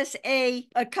it as a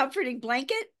comforting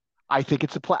blanket. I think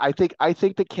it's a plant. I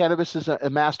think that cannabis is a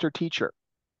master teacher.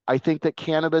 I think that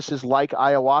cannabis is like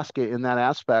ayahuasca in that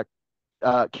aspect.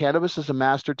 Cannabis is a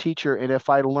master teacher, and if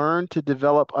I learn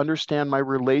to understand my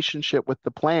relationship with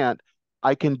the plant,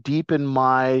 I can deepen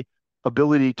my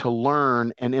ability to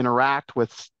learn and interact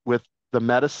with the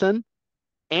medicine,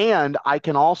 and I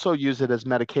can also use it as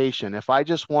medication. If I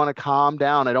just want to calm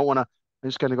down, I don't want to. I'm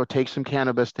just going to go take some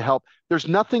cannabis to help. There's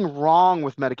nothing wrong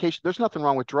with medication. There's nothing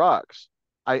wrong with drugs.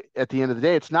 At the end of the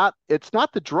day, it's not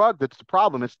the drug that's the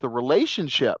problem. It's the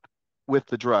relationship with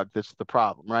the drug that's the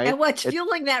problem, right? And what's It's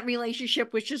fueling that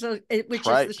relationship, That's which is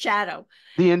right. the shadow.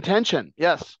 The intention,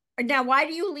 yes. Now, why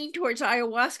do you lean towards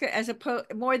ayahuasca as opposed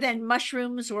more than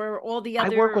mushrooms or all the I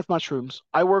work other? with mushrooms.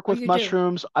 I work Oh, with you do.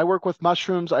 mushrooms. I work with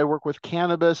mushrooms. I work with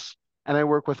cannabis, and I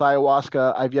work with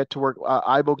ayahuasca. I've yet to work.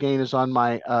 Ibogaine is on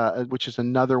my, which is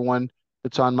another one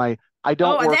that's on my. I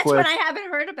don't Oh, and work that's one with. I haven't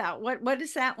heard about. What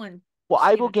is that one, Well,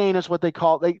 Stephen? ibogaine is what they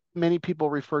call. Many people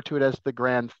refer to it as the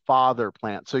grandfather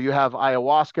plant. So you have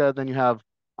ayahuasca, then you have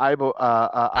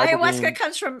Ayahuasca ibogaine.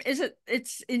 comes from,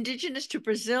 it's indigenous to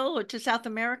Brazil or to South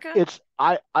America? It's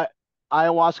I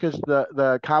Ayahuasca is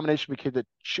the combination between the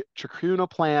chacruna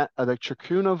plant, the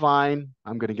chacruna vine.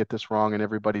 I'm going to get this wrong, and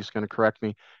everybody's going to correct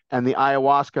me. And the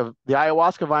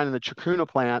ayahuasca vine and the chacruna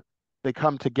plant, they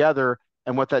come together,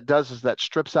 and what that does is that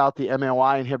strips out the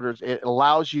MAOI inhibitors. It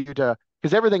allows you to,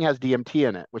 because everything has DMT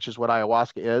in it, which is what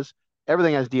ayahuasca is.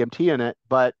 Everything has DMT in it,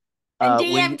 but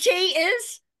And When DMT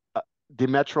is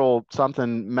dimethyl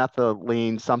something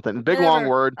methylene something big long whatever.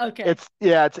 word. Okay.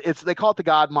 It's they call it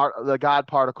the God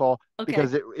particle Okay.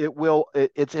 because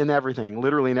it's in everything,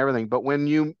 literally in everything. But when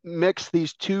you mix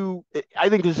these two, I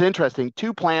think this is interesting.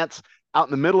 Two plants out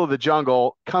in the middle of the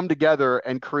jungle come together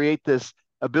and create this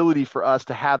ability for us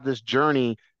to have this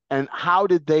journey. And how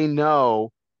did they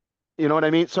know? You know what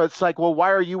I mean? So it's like, well,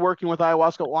 why are you working with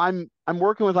ayahuasca? Well, I'm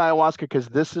working with ayahuasca because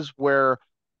this is where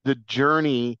the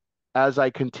journey, as I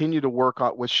continue to work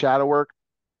with shadow work,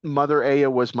 Mother Aya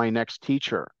was my next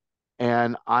teacher.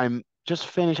 And I'm just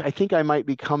finished. I think I might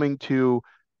be coming to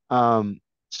um,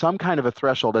 some kind of a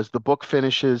threshold as the book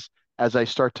finishes, as I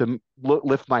start to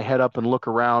lift my head up and look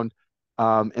around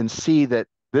and see that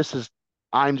this is,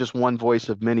 I'm just one voice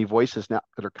of many voices now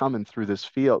that are coming through this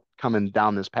field, coming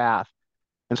down this path.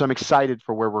 And so I'm excited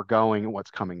for where we're going and what's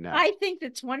coming I next. think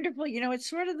that's wonderful. It's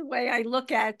sort of the way I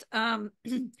look at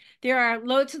there are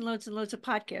loads and loads and loads of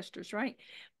podcasters, right?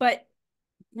 But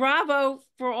bravo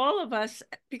for all of us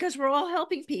because we're all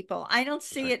helping people. I don't That's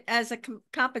see right. it as a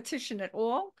competition at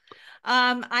all.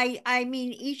 I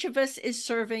mean each of us is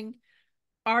serving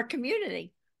our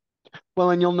community.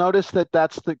 Well, and you'll notice that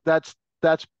that's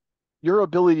your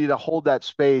ability to hold that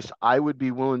space. I would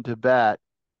be willing to bet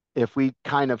if we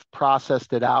kind of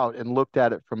processed it out and looked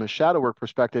at it from a shadow work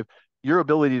perspective, your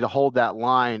ability to hold that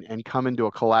line and come into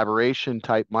a collaboration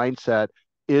type mindset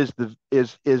is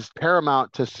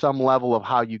paramount to some level of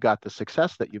how you got the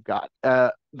success that you've got.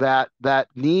 That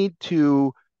need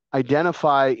to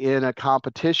identify in a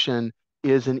competition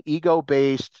is an ego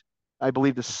based. I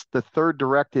believe the third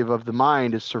directive of the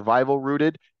mind is survival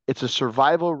rooted. It's a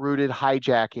survival rooted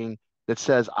hijacking that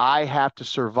says I have to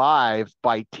survive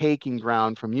by taking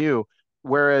ground from you.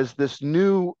 Whereas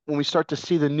when we start to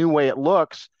see the new way it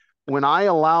looks, when I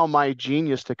allow my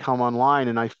genius to come online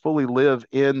and I fully live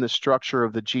in the structure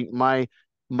of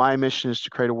my mission is to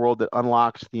create a world that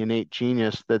unlocks the innate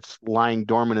genius that's lying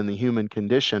dormant in the human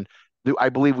condition. I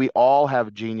believe we all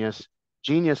have genius.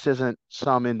 Genius isn't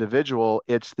some individual,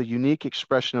 it's the unique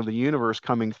expression of the universe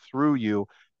coming through you.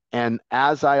 And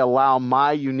as I allow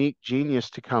my unique genius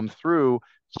to come through,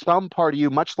 some part of you,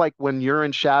 much like when you're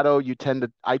in shadow,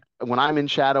 when I'm in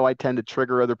shadow, I tend to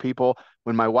trigger other people.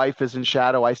 When my wife is in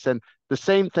shadow, the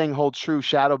same thing holds true.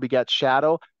 Shadow begets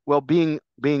shadow. Well, being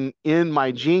in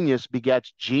my genius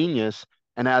begets genius.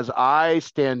 And as I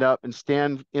stand up and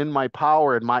stand in my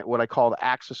power and what I call the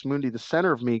axis mundi, the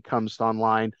center of me comes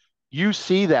online, you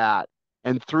see that.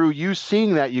 And through you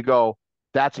seeing that, you go,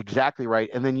 that's exactly right.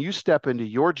 And then you step into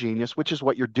your genius, which is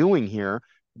what you're doing here.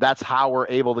 That's how we're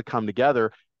able to come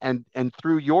together. And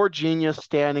through your genius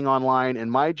standing online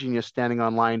and my genius standing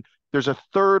online, there's a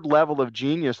third level of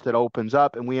genius that opens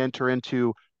up, and we enter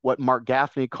into what Mark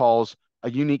Gaffney calls a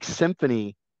unique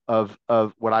symphony of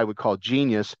what I would call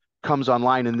genius comes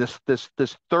online in this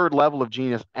third level of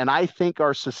genius. And I think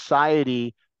our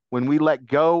society, when we let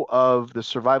go of the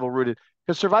survival rooted,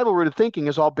 because survival rooted thinking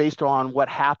is all based on what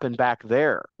happened back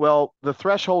there. Well, the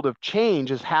threshold of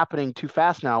change is happening too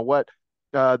fast now. What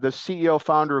the CEO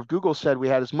founder of Google said, we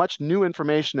had as much new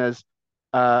information as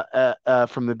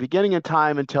from the beginning of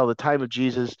time until the time of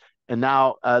Jesus. And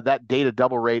now that data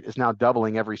double rate is now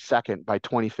doubling every second by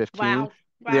 2015. Wow.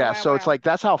 Wow, Yeah, wow, so it's wow. like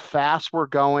that's how fast we're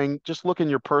going. Just look in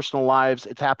your personal lives.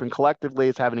 It's happened collectively,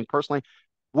 it's happening personally.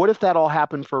 What if that all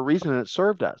happened for a reason and it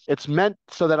served us? It's meant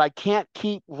so that I can't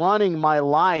keep running my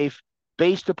life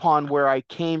based upon where I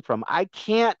came from. I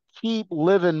can't keep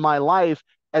living my life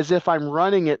as if I'm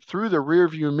running it through the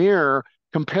rearview mirror,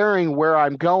 comparing where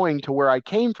I'm going to where I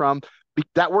came from.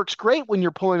 That works great when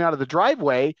you're pulling out of the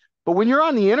driveway, but when you're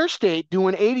on the interstate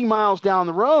doing 80 miles down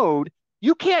the road,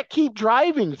 you can't keep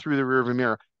driving through the rearview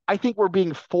mirror. I think we're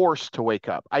being forced to wake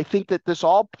up. I think that this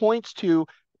all points to,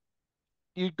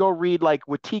 you go read like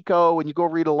Watiko and you go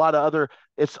read a lot of other,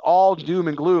 it's all doom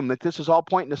and gloom, that this is all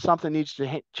pointing to something needs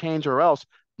to change or else.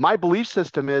 My belief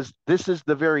system is this is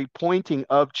the very pointing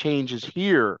of changes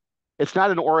here. It's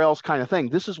not an or else kind of thing.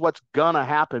 This is what's gonna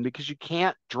happen because you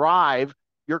can't drive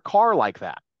your car like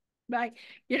that. Right.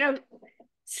 You know,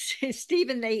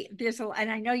 Stephen,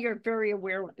 and I know you're very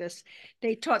aware of this.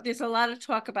 There's a lot of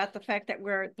talk about the fact that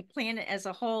the planet as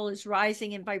a whole is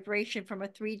rising in vibration from a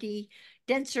 3D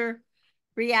denser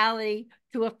reality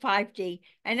to a 5D,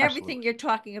 and everything Absolutely. you're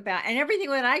talking about, and everything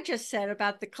that I just said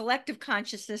about the collective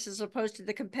consciousness as opposed to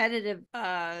the competitive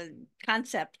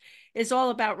concept is all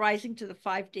about rising to the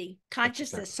 5D That's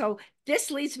consciousness. exactly. So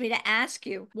this leads me to ask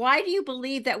you, why do you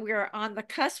believe that we are on the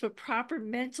cusp of proper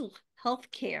mental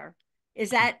health care?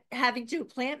 Is that having to do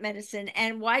with plant medicine?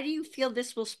 And why do you feel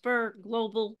this will spur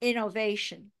global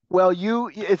innovation? Well, you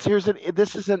it's here's an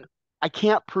this isn't I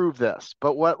can't prove this,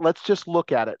 but let's just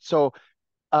look at it. So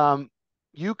um,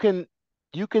 you can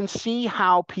you can see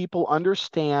how people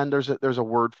understand. There's a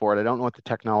word for it. I don't know what the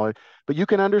technology, but you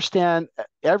can understand.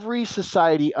 Every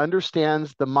society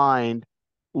understands the mind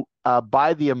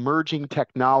by the emerging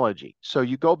technology. So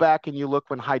you go back and you look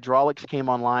when hydraulics came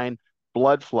online,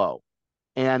 blood flow.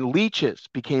 And leeches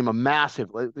became a massive,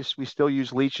 at least we still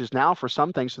use leeches now for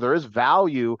some things. So there is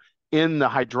value in the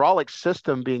hydraulic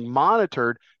system being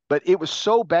monitored. But it was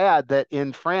so bad that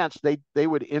in France, they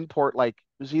would import like,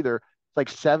 it was either like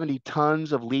 70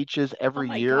 tons of leeches Oh every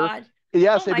my year. God.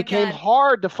 Yes, Oh it my became God.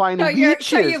 hard to So find you're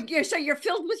so leeches. you're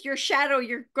filled with your shadow.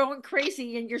 You're going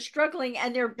crazy and you're struggling,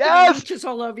 and they're putting Yes. leeches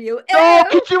all over you. No, Ew!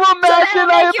 could you So imagine?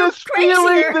 that'll I make have you this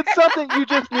feeling crazier. that something, you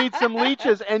just need some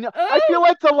leeches. And I feel Oh,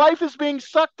 like the life is being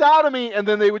sucked out of me. And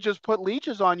then they would just put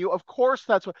leeches on you. Of course,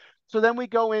 that's what. So then we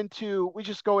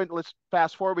just go in, let's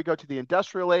fast forward. We go to the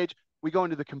industrial age. We go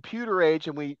into the computer age,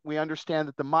 and we understand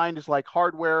that the mind is like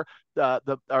hardware,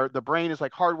 the brain is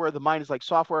like hardware, the mind is like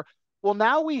software. Well,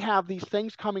 now we have these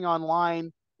things coming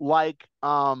online like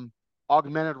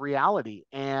augmented reality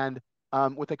and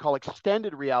what they call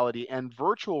extended reality and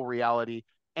virtual reality.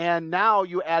 And now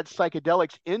you add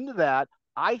psychedelics into that.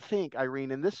 I think,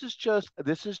 Irene, and this is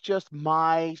just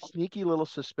my sneaky little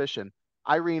suspicion.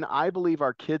 Irene, I believe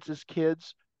our kids as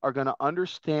kids are going to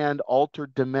understand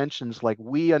altered dimensions like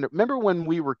remember when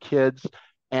we were kids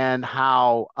and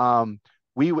how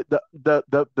we would the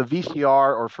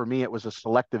VCR, or for me it was a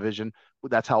Selectavision.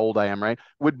 That's how old I am, right?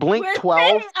 Would blink with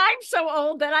 12. me, I'm so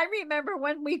old that I remember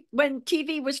when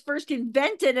TV was first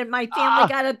invented, and my family Ah,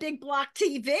 got a big block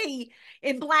TV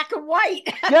in black and white.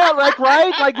 yeah, like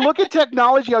right, like look at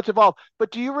technology how it's evolved. But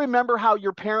do you remember how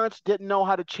your parents didn't know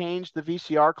how to change the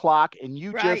VCR clock and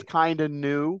you just Right, kind of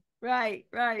knew? right,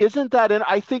 right. Isn't that? And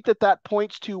I think that that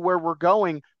points to where we're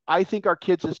going. I think our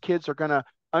kids as kids are going to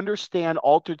understand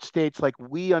altered states like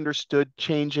we understood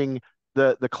changing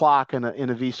the clock in a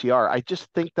VCR. I just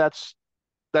think that's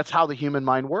how the human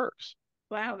mind works.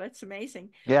 Wow, that's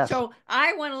amazing. Yes. So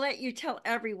I want to let you tell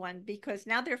everyone, because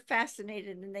now they're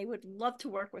fascinated and they would love to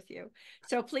work with you.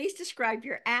 So please describe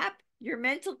your app, your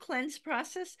mental cleanse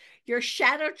process, your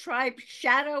shadow tribe,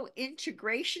 shadow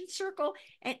integration circle,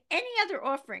 and any other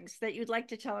offerings that you'd like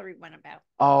to tell everyone about.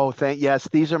 Oh, yes.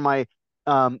 These are my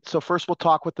so first we'll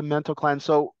talk with the mental cleanse.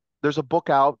 So there's a book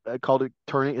out called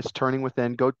Turning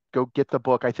Within. Go get the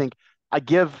book. I think I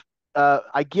give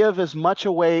as much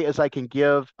away as I can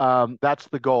give. That's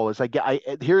the goal. Is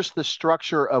here's the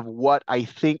structure of what I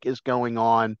think is going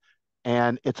on,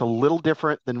 and it's a little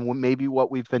different than maybe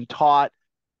what we've been taught,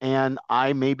 and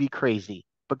I may be crazy,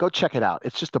 but go check it out.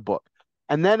 It's just a book.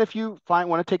 And then if you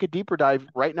want to take a deeper dive,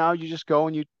 right now you just go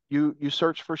and you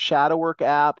search for Shadow Work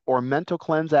app or Mental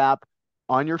Cleanse app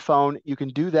on your phone. You can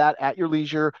do that at your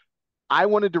leisure. I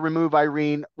wanted to remove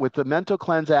Irene with the Mental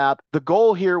Cleanse app. The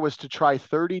goal here was to try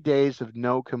 30 days of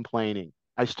no complaining.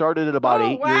 I started it about Oh,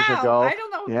 8 years wow. ago. I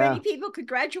don't know if Yeah. many people could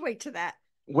graduate to that.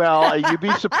 Well, you'd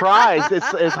be surprised.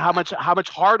 It's how much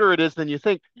harder it is than you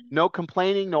think. No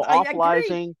complaining, no I agree.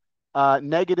 awfulizing,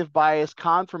 negative bias,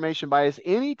 confirmation bias.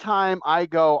 Anytime I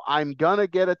go, I'm gonna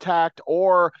get attacked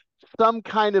or some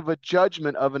kind of a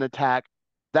judgment of an attack,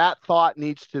 that thought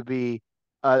needs to be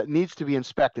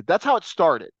inspected. That's how it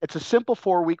started. It's a simple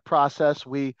 4-week process.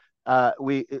 We've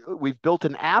built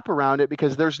an app around it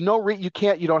because there's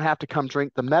you don't have to come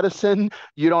drink the medicine.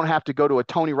 You don't have to go to a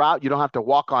Tony route. You don't have to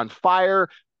walk on fire.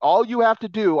 All you have to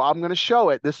do, I'm going to show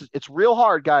it. It's real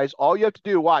hard, guys. All you have to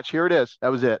do, watch, here it is. That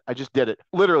was it. I just did it.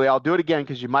 Literally, I'll do it again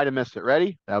because you might have missed it.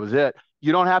 Ready? That was it.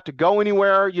 You don't have to go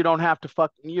anywhere. You don't have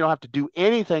to do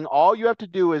anything. All you have to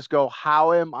do is go,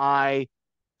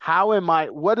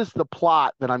 what is the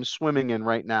plot that I'm swimming in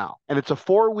right now? And it's a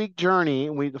 4-week journey.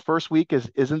 The first week is,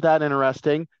 isn't that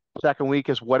interesting? Second week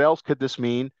is, what else could this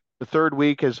mean? The third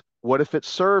week is, what if it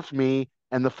served me?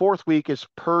 And the fourth week is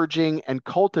purging and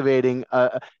cultivating.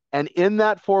 And in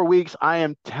that 4 weeks, I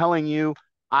am telling you,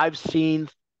 I've seen,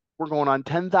 we're going on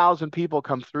 10,000 people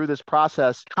come through this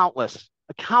process, countless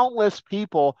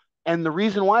people. And the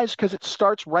reason why is because it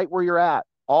starts right where you're at.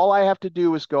 All I have to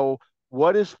do is go,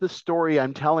 what is the story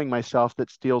I'm telling myself that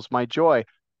steals my joy?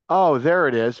 Oh, there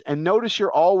it is. And notice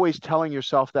you're always telling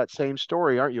yourself that same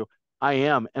story, aren't you? I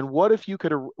am. And what if you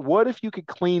could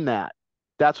clean that?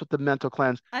 That's what the mental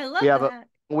cleanse. I We love have a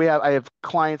that. I have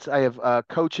clients, I have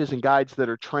coaches and guides that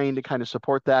are trained to kind of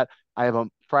support that. I have a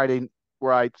Friday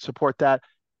where I support that.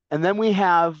 And then we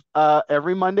have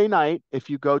every Monday night, if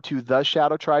you go to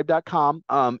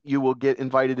theshadowtribe.com, you will get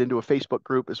invited into a Facebook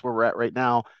group, is where we're at right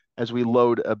now as we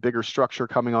load a bigger structure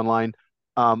coming online.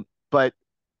 But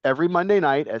every Monday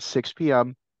night at 6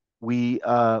 p.m., we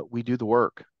do the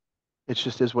work. It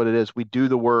just is what it is. We do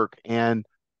the work and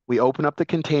we open up the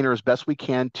container as best we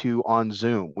can to on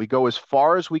Zoom. We go as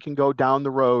far as we can go down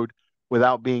the road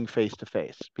without being face to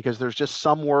face because there's just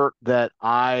some work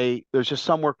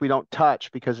we don't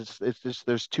touch because it's just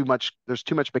there's too much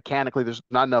mechanically. There's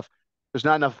not enough there's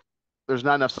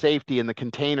not enough safety in the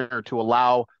container to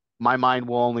allow my mind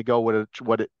will only go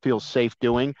what it feels safe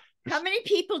doing. How many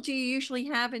people do you usually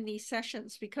have in these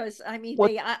sessions? Because I mean,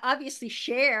 What they obviously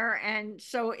share, and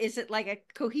so is it like a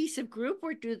cohesive group,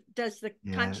 or does the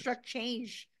Yes. construct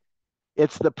change?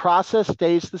 It's the process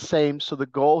stays the same. So the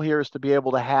goal here is to be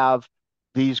able to have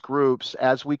these groups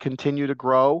as we continue to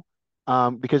grow,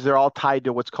 because they're all tied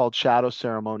to what's called shadow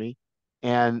ceremony,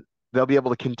 and they'll be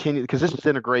able to continue because this is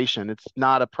integration. It's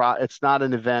not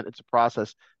an event. It's a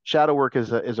process. Shadow work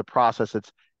is a process.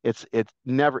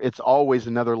 It's always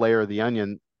another layer of the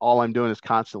onion. All I'm doing is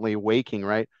constantly waking,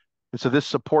 right? And so this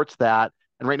supports that.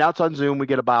 And right now it's on Zoom. We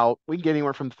can get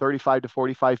anywhere from 35 to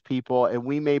 45 people, and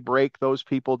we may break those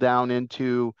people down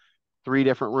into 3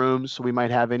 different rooms. So we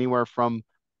might have anywhere from,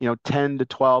 10 to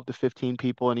 12 to 15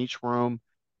 people in each room,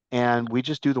 and we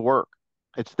just do the work.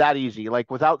 It's that easy. Like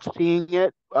without seeing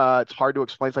it, it's hard to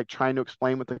explain. It's like trying to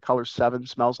explain what the color 7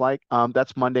 smells like.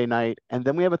 That's Monday night. And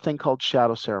then we have a thing called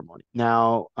shadow ceremony.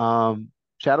 Now,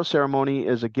 shadow ceremony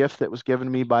is a gift that was given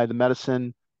to me by the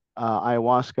medicine,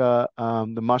 ayahuasca,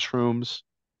 the mushrooms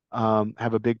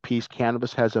have a big piece.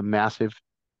 Cannabis has a massive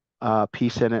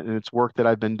piece in it, and it's work that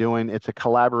I've been doing. It's a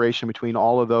collaboration between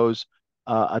all of those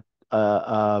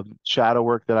shadow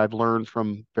work that I've learned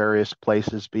from various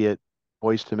places, be it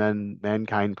Voice to Men,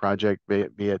 Mankind Project, be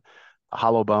it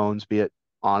Hollow Bones, be it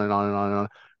on and on and on and on,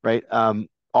 right?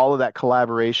 All of that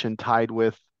collaboration tied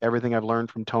with everything I've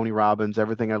learned from Tony Robbins,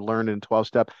 everything I've learned in 12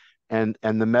 step, and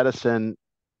the medicine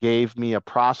gave me a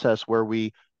process where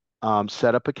we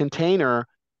set up a container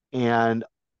and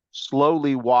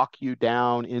slowly walk you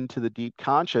down into the deep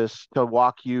conscious to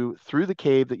walk you through the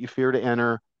cave that you fear to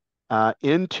enter,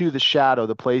 into the shadow,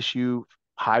 the place you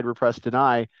hide, repress,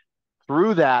 deny,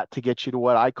 through that to get you to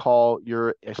what I call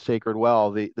your sacred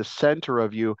well, the center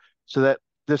of you, so that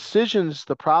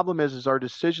the problem is our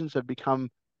decisions have become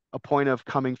a point of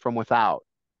coming from without.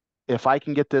 If I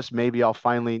can get this, maybe I'll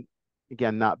finally,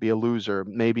 again, not be a loser.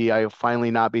 Maybe I'll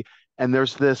finally not be. And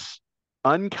there's this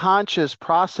unconscious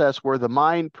process where the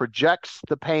mind projects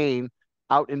the pain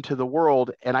out into the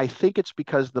world. And I think it's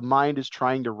because the mind is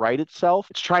trying to right itself.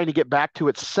 It's trying to get back to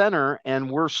its center,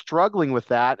 and we're struggling with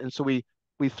that. And so we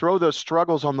throw those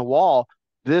struggles on the wall.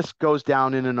 This goes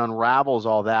down in and unravels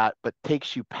all that, but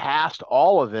takes you past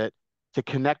all of it to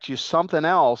connect you something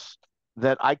else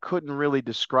that I couldn't really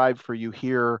describe for you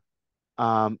here.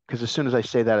 Because as soon as I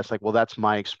say that, it's like, well, that's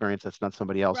my experience. That's not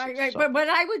somebody else's. Right. So, But what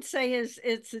I would say is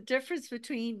it's a difference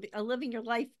between living your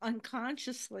life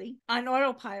unconsciously on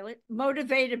autopilot,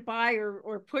 motivated by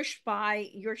or pushed by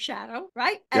your shadow,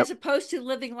 right? yep. As opposed to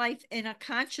living life in a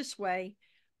conscious way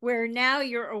where now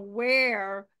you're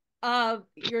aware of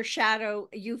your shadow,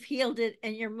 you've healed it,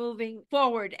 and you're moving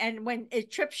forward. And when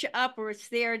it trips you up or it's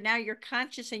there, now you're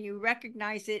conscious and you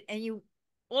recognize it, and you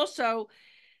also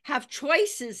have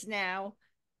choices now.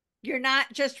 You're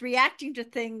not just reacting to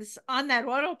things on that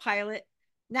autopilot.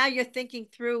 Now you're thinking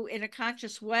through in a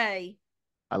conscious way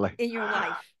I like in your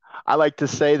life. I like to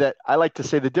say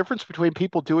the difference between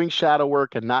people doing shadow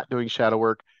work and not doing shadow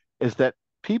work is that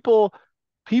people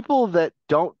that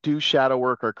don't do shadow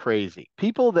work are crazy.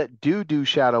 People that do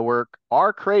shadow work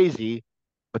are crazy,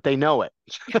 but they know it.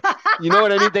 You know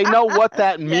what I mean? They know what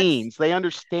that Yes, means. They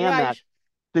understand right. that.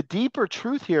 The deeper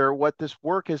truth here, what this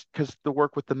work is, because the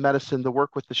work with the medicine, the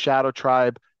work with the shadow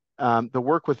tribe, the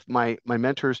work with my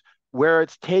mentors, where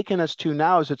it's taken us to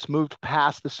now is it's moved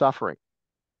past the suffering.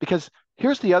 Because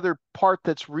here's the other part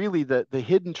that's really the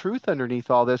hidden truth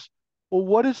underneath all this. Well,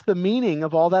 what is the meaning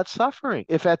of all that suffering?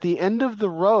 If at the end of the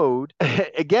road,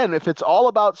 again, if it's all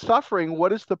about suffering,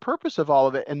 what is the purpose of all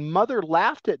of it? And Mother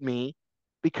laughed at me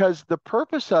because the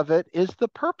purpose of it is the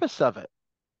purpose of it.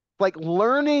 Like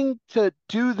learning to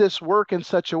do this work in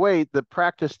such a way, the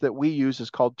practice that we use is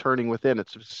called turning within.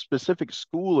 It's a specific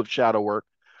school of shadow work.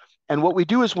 And what we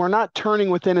do is we're not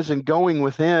turning within as in going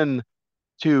within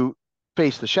to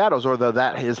face the shadows, or though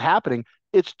that is happening.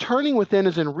 It's turning within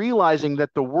as in realizing that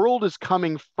the world is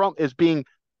coming from, is being,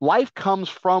 life comes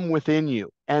from within you.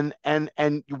 And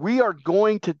we are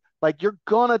going to, like, you're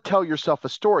gonna tell yourself a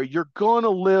story. You're gonna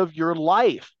live your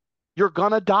life. You're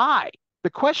gonna die. The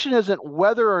question isn't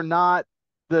whether or not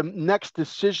the next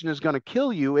decision is going to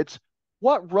kill you. It's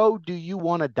what road do you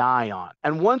want to die on?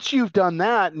 And once you've done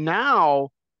that, now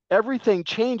everything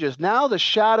changes. Now the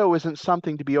shadow isn't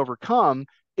something to be overcome.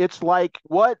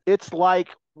 what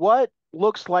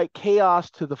looks like chaos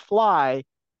to the fly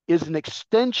is an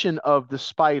extension of the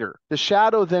spider. The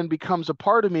shadow then becomes a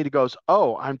part of me that goes,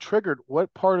 oh, I'm triggered.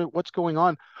 What's going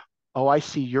on? Oh, I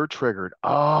see you're triggered.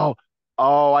 Oh,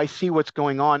 I see what's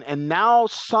going on. And now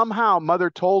somehow mother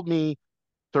told me,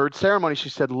 third ceremony, she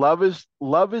said, love is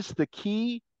the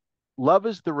key. Love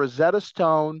is the Rosetta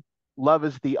Stone. Love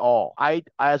is the all.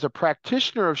 As a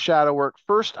practitioner of shadow work,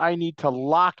 first I need to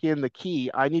lock in the key.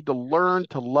 I need to learn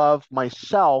to love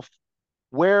myself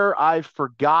where I've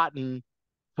forgotten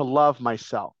to love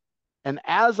myself. And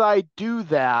as I do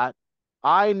that,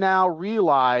 I now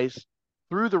realize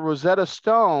through the Rosetta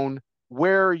Stone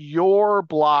where your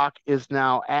block is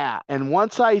now at. And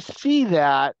once I see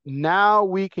that, now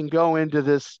we can go into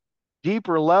this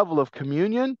deeper level of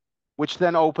communion, which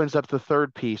then opens up the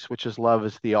third piece, which is love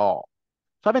is the all.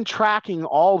 So I've been tracking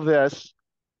all this,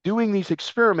 doing these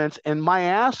experiments, and my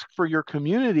ask for your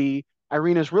community,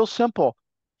 Irene, is real simple.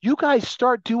 You guys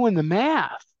start doing the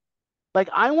math. Like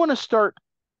I want to start.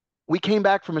 We came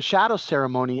back from a shadow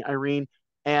ceremony, Irene,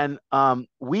 and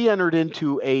we entered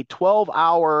into a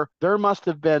 12-hour. There must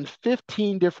have been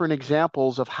 15 different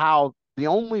examples of how the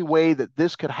only way that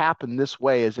this could happen this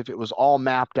way is if it was all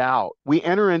mapped out. We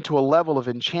enter into a level of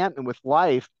enchantment with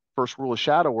life. First rule of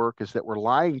shadow work is that we're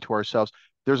lying to ourselves.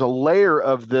 There's a layer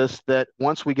of this that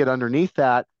once we get underneath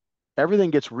that,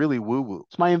 everything gets really woo-woo.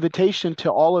 So my invitation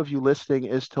to all of you listening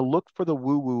is to look for the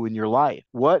woo-woo in your life.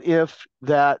 What if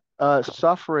that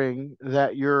suffering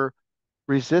that you're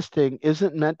resisting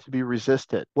isn't meant to be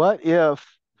resisted? What if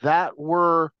that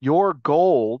were your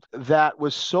gold that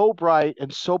was so bright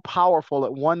and so powerful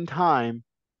at one time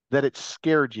that it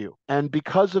scared you? And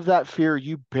because of that fear,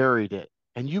 you buried it.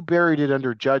 And you buried it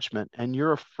under judgment. And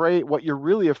you're afraid, what you're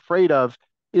really afraid of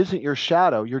isn't your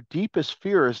shadow. Your deepest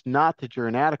fear is not that you're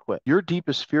inadequate. Your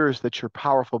deepest fear is that you're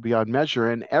powerful beyond measure.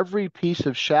 And every piece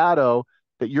of shadow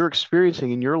that you're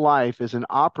experiencing in your life is an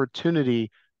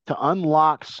opportunity to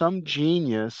unlock some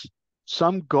genius,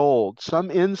 some gold,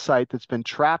 some insight that's been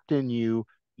trapped in you,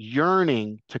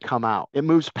 yearning to come out. It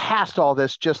moves past all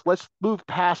this. Just let's move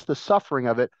past the suffering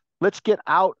of it. Let's get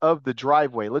out of the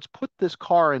driveway. Let's put this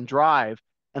car in drive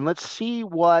and let's see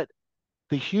what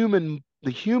the human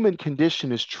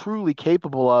condition is truly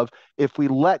capable of if we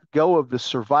let go of the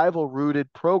survival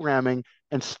rooted programming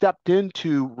and stepped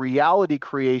into reality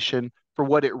creation for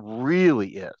what it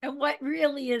really is. And what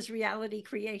really is reality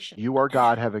creation? You are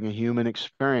God having a human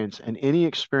experience, and any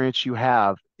experience you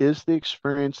have is the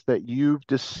experience that you've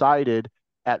decided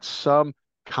at some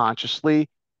consciously,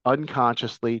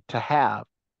 unconsciously to have.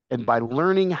 And by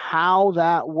learning how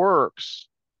that works,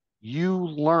 you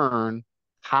learn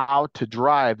how to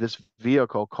drive this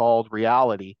vehicle called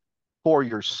reality for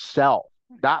yourself,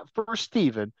 not for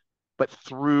Steven, but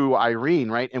through Irene,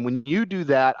 right? And when you do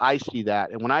that, I see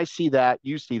that. And when I see that,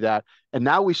 you see that. And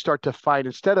now we start to find,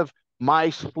 instead of my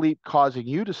sleep causing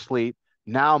you to sleep,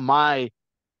 now my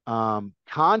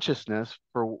consciousness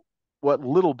for what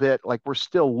little bit, like we're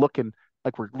still looking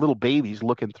like we're little babies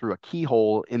looking through a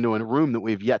keyhole into a room that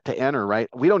we've yet to enter, right?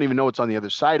 We don't even know what's on the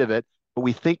other side of it, but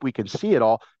we think we can see it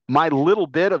all. My little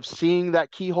bit of seeing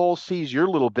that keyhole sees your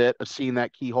little bit of seeing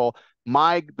that keyhole.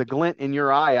 The glint in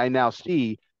your eye I now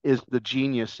see is the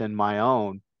genius in my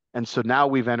own. And so now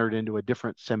we've entered into a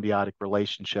different symbiotic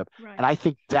relationship. Right. And I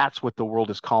think that's what the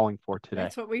world is calling for today.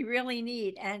 That's what we really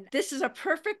need. And this is a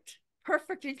perfect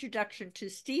introduction to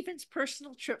Steven's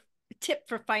personal tip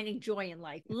for finding joy in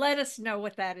life. Let us know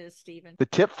what that is, Steven. The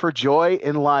tip for joy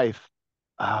in life.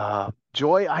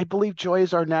 Joy, I believe joy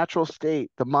is our natural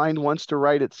state. The mind wants to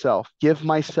right itself.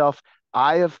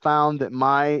 I have found that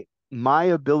my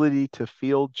ability to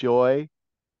feel joy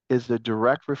is a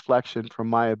direct reflection from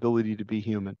my ability to be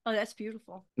human. Oh, that's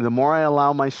beautiful. The more I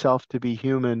allow myself to be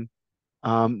human,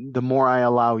 the more I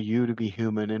allow you to be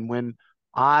human. And when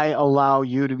I allow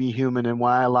you to be human and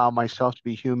when I allow myself to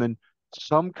be human,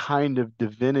 some kind of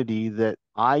divinity that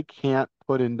I can't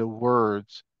put into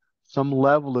words, some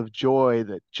level of joy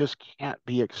that just can't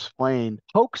be explained,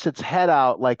 pokes its head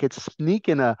out like it's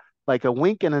sneaking like a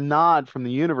wink and a nod from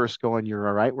the universe going, you're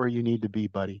all right where you need to be,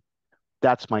 buddy.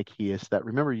 That's my key, is that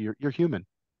remember you're human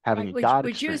having a God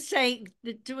experience. Would you say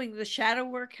that doing the shadow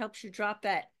work helps you drop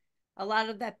a lot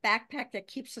of that backpack that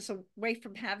keeps us away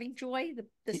from having joy,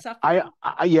 the suffering?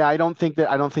 I don't think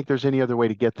there's any other way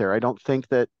to get there.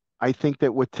 I think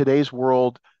that with today's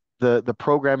world, the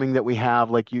programming that we have,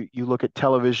 like you look at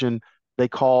television, they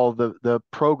call the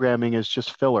programming is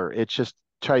just filler. It just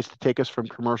tries to take us from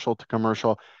commercial to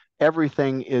commercial.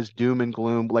 Everything is doom and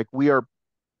gloom. Like we are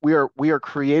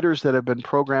creators that have been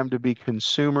programmed to be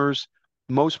consumers,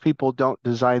 most people don't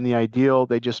design the ideal.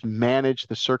 They just manage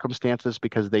the circumstances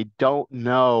because they don't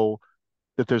know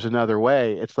that there's another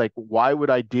way. It's like, why would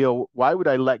I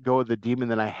let go of the demon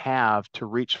that I have to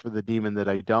reach for the demon that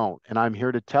I don't? And I'm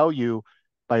here to tell you,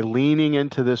 by leaning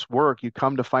into this work, you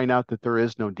come to find out that there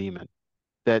is no demon,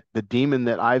 that the demon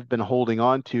that I've been holding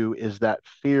on to is that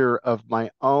fear of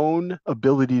my own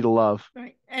ability to love.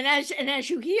 Right. And as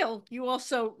you heal, you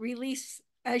also release,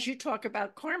 as you talk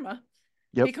about karma,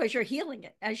 Yep. because you're healing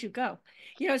it as you go.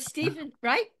 Stephen,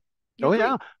 right? You Oh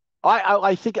yeah. agree?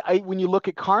 I think when you look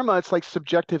at karma, it's like,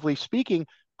 subjectively speaking,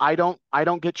 I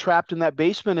don't get trapped in that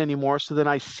basement anymore. So then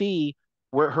I see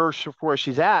where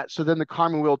she's at. So then the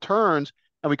karma wheel turns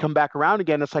and we come back around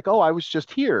again. It's like, oh, I was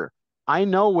just here. I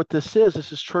know what this is.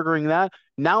 This is triggering that.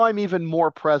 Now I'm even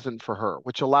more present for her,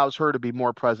 which allows her to be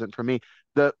more present for me.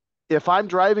 The If I'm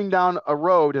driving down a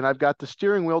road and I've got the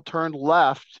steering wheel turned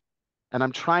left and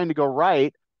I'm trying to go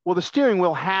right, well, the steering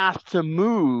wheel has to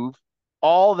move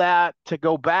all that to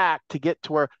go back to get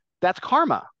to where. That's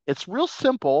karma. It's real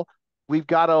simple. We've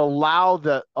got to allow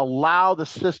the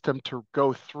system to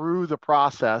go through the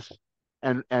process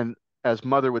and as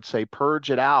mother would say, purge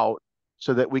it out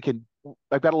so that we can.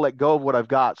 I've got to let go of what I've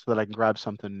got so that I can grab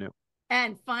something new.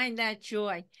 And find that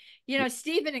joy.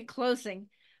 Stephen, in closing,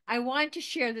 I want to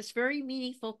share this very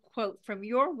meaningful quote from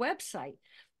your website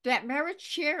that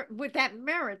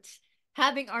merits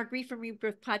having our Grief and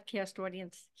Rebirth podcast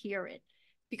audience hear it,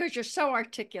 because you're so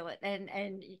articulate and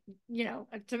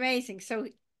it's amazing. So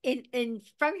in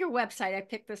from your website, I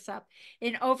picked this up.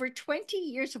 In over 20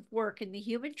 years of work in the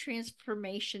human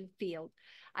transformation field,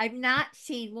 I've not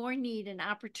seen more need and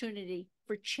opportunity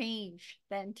for change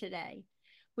than today.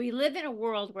 We live in a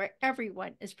world where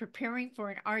everyone is preparing for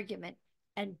an argument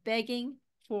and begging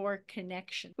for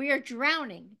connection. We are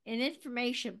drowning in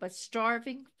information but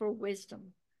starving for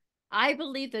wisdom. I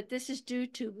believe that this is due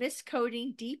to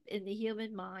miscoding deep in the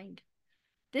human mind.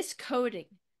 This coding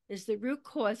is the root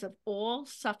cause of all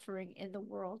suffering in the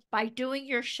world. By doing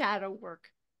your shadow work,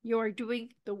 you are doing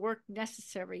the work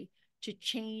necessary to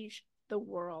change the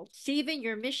world. Stephen,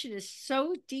 your mission is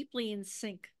so deeply in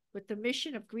sync with the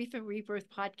mission of Grief and Rebirth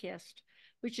podcast,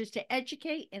 which is to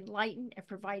educate, enlighten, and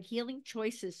provide healing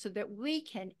choices so that we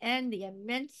can end the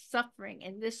immense suffering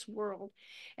in this world,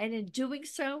 and in doing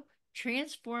so,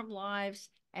 transform lives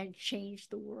and change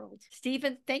the world.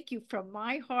 Stephen, thank you from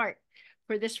my heart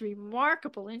for this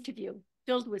remarkable interview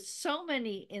filled with so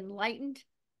many enlightened,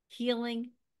 healing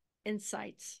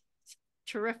insights. It's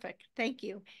terrific. Thank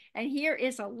you. And here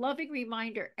is a loving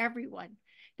reminder, everyone,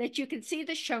 that you can see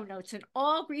the show notes and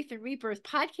all Grief and Rebirth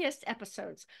podcast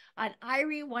episodes on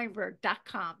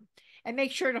ireneweinberg.com. And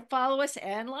make sure to follow us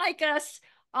and like us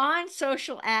on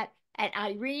social at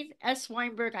Irene S.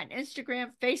 Weinberg on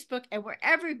Instagram, Facebook, and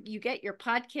wherever you get your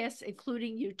podcasts,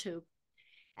 including YouTube.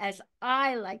 As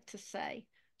I like to say,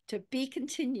 to be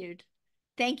continued.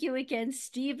 Thank you again,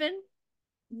 Stephen.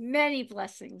 Many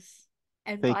blessings.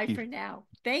 And Thank bye you. for now.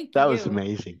 Thank That was you.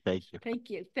 amazing. Thank you. Thank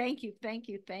you. Thank you. Thank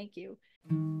you. Thank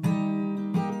you.